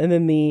cool. And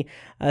then the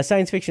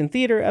science fiction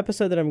theater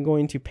episode that I'm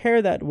going to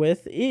pair that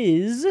with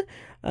is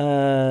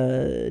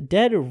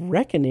Dead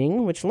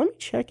Reckoning, which let me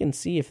check and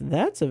see if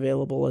that's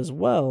available as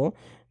well,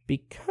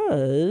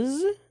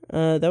 because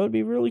that would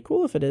be really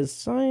cool if it is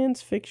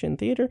science fiction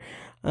theater.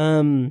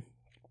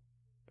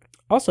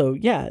 Also,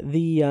 yeah,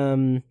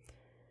 the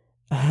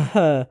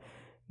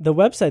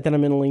website that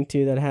I'm going to link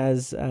to that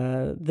has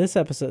this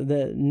episode,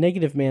 the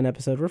Negative Man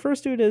episode,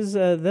 refers to it as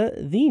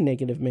the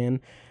Negative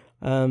Man.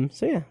 So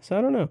yeah, so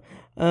I don't know.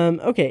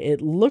 Okay, it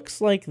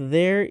looks like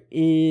there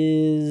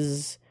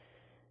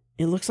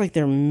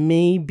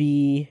may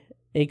be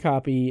a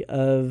copy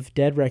of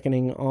Dead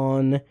Reckoning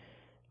on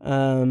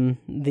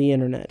the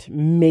internet.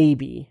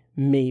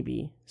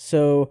 Maybe.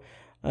 So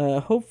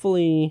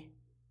hopefully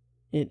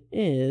it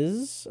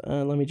is.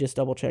 Let me just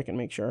double check and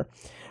make sure.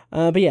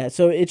 But yeah,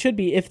 so it should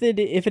be. If it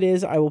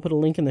is, I will put a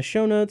link in the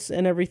show notes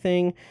and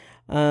everything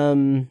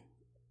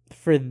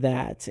for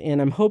that.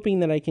 And I'm hoping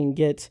that I can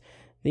get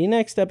the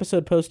next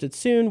episode posted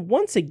soon.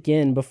 Once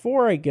again,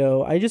 before I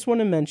go, I just want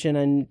to mention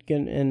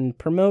and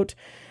promote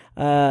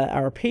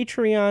our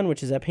Patreon,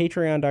 which is at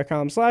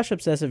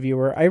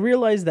patreon.com/obsessiveviewer. I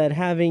realize that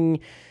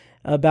having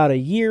about a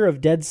year of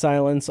dead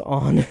silence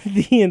on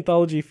the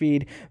Anthology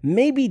feed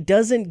maybe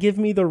doesn't give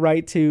me the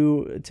right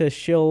to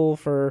shill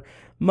for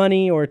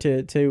money or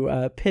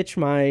to pitch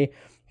my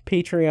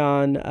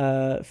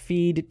Patreon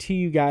feed to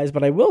you guys.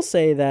 But I will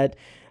say that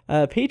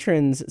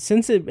patrons,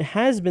 since it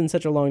has been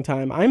such a long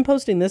time, I'm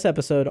posting this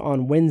episode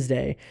on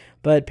Wednesday,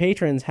 but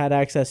patrons had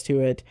access to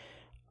it.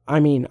 I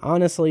mean,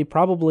 honestly,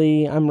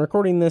 probably I'm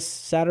recording this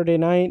Saturday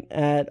night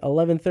at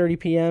 11:30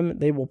 p.m.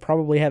 They will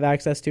probably have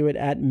access to it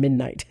at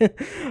midnight.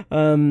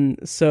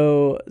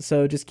 So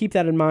just keep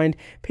that in mind.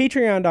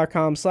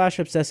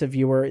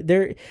 Patreon.com/obsessiveviewer.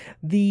 There,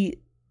 the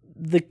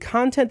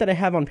content that I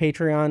have on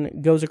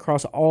Patreon goes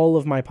across all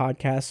of my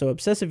podcasts. So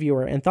Obsessive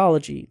Viewer,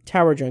 Anthology,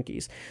 Tower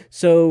Junkies.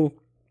 So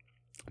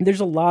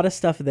there's a lot of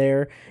stuff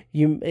there.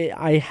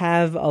 I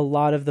have a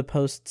lot of the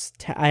posts.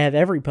 I have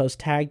every post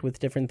tagged with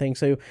different things,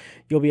 so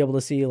you'll be able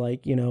to see, like,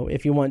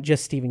 if you want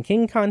just Stephen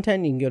King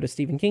content, you can go to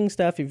Stephen King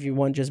stuff. If you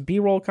want just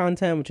B-roll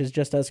content, which is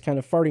just us kind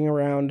of farting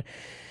around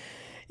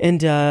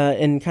and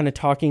kind of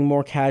talking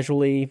more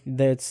casually,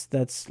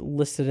 that's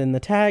listed in the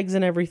tags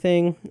and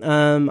everything.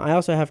 I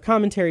also have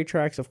commentary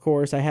tracks, of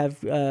course. I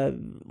have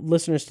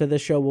listeners to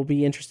this show will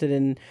be interested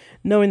in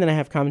knowing that I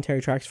have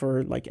commentary tracks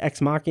for like Ex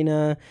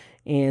Machina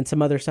and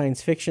some other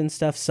science fiction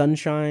stuff,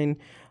 Sunshine.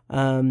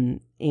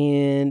 And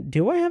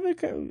do I have a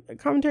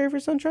commentary for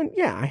Sunshine?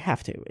 Yeah, I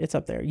have to. It's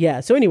up there. Yeah.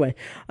 So anyway,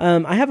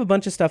 I have a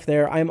bunch of stuff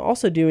there. I'm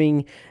also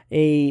doing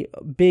a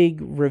big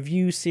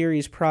review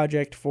series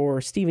project for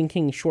Stephen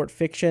King short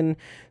fiction.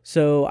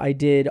 So I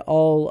did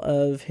all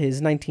of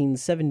his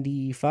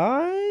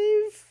 1975,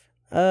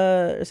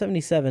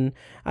 77,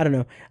 I don't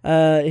know,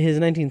 his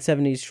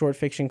 1970s short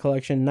fiction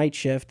collection, Night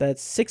Shift.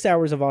 That's 6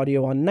 hours of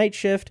audio on Night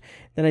Shift.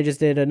 Then I just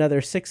did another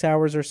 6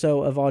 hours or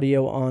so of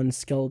audio on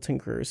Skeleton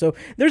Crew. So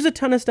there's a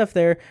ton of stuff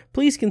there.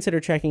 Please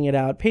consider checking it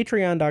out.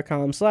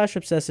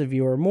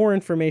 Patreon.com/obsessiveviewer. More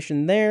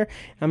information there.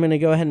 I'm going to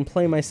go ahead and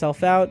play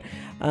myself out.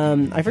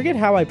 I forget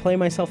how I play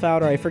myself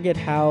out, or I forget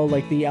how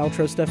like the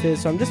outro stuff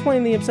is, so I'm just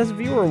playing the Obsessive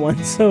Viewer one,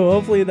 so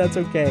hopefully that's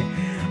okay.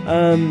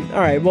 All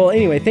right, well,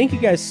 anyway, thank you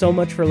guys so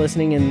much for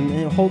listening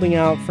and holding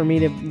out for me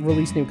to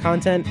release new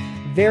content.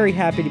 Very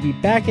happy to be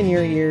back in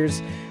your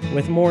ears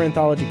with more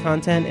anthology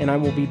content, and I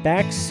will be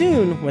back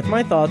soon with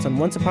my thoughts on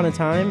Once Upon a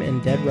Time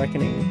and Dead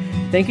Reckoning.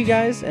 Thank you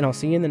guys, and I'll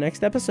see you in the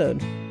next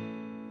episode.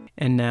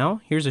 And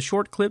now, here's a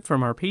short clip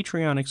from our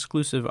Patreon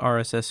exclusive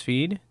RSS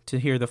feed. To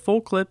hear the full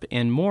clip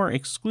and more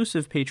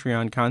exclusive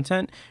Patreon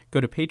content,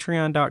 go to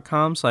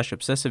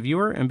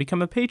patreon.com/obsessiveviewer and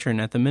become a patron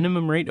at the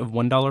minimum rate of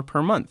 $1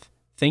 per month.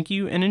 Thank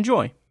you and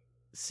enjoy.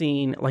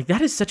 Scene, like,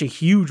 that is such a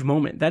huge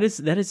moment. That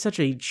is such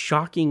a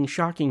shocking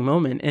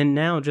moment. And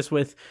now, just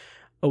with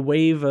a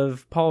wave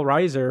of Paul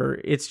Reiser,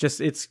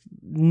 it's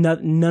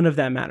none of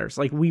that matters.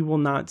 Like, we will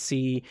not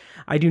see,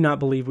 I do not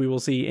believe we will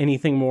see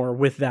anything more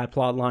with that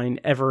plot line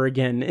ever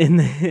again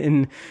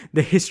in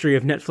the history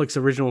of Netflix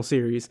original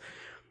series.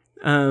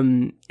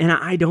 And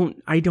I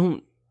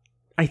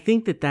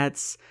think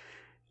that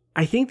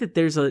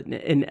there's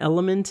an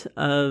element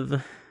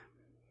of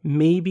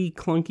maybe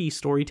clunky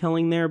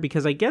storytelling there,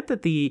 because I get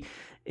that the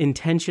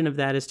intention of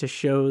that is to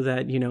show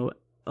that,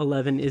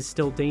 11 is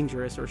still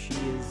dangerous, or she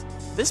is.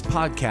 This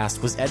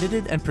podcast was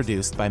edited and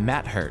produced by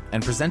Matt Hurt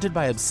and presented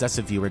by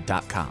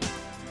ObsessiveViewer.com.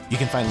 You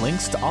can find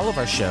links to all of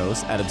our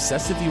shows at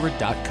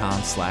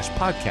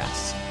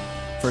ObsessiveViewer.com/podcasts.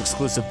 For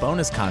exclusive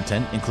bonus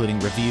content, including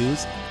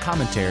reviews,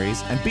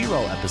 commentaries, and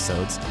B-roll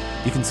episodes,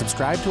 you can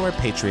subscribe to our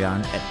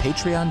Patreon at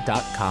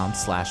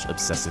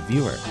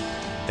patreon.com/ObsessiveViewer.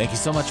 Thank you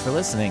so much for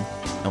listening,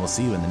 and we'll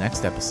see you in the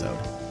next episode.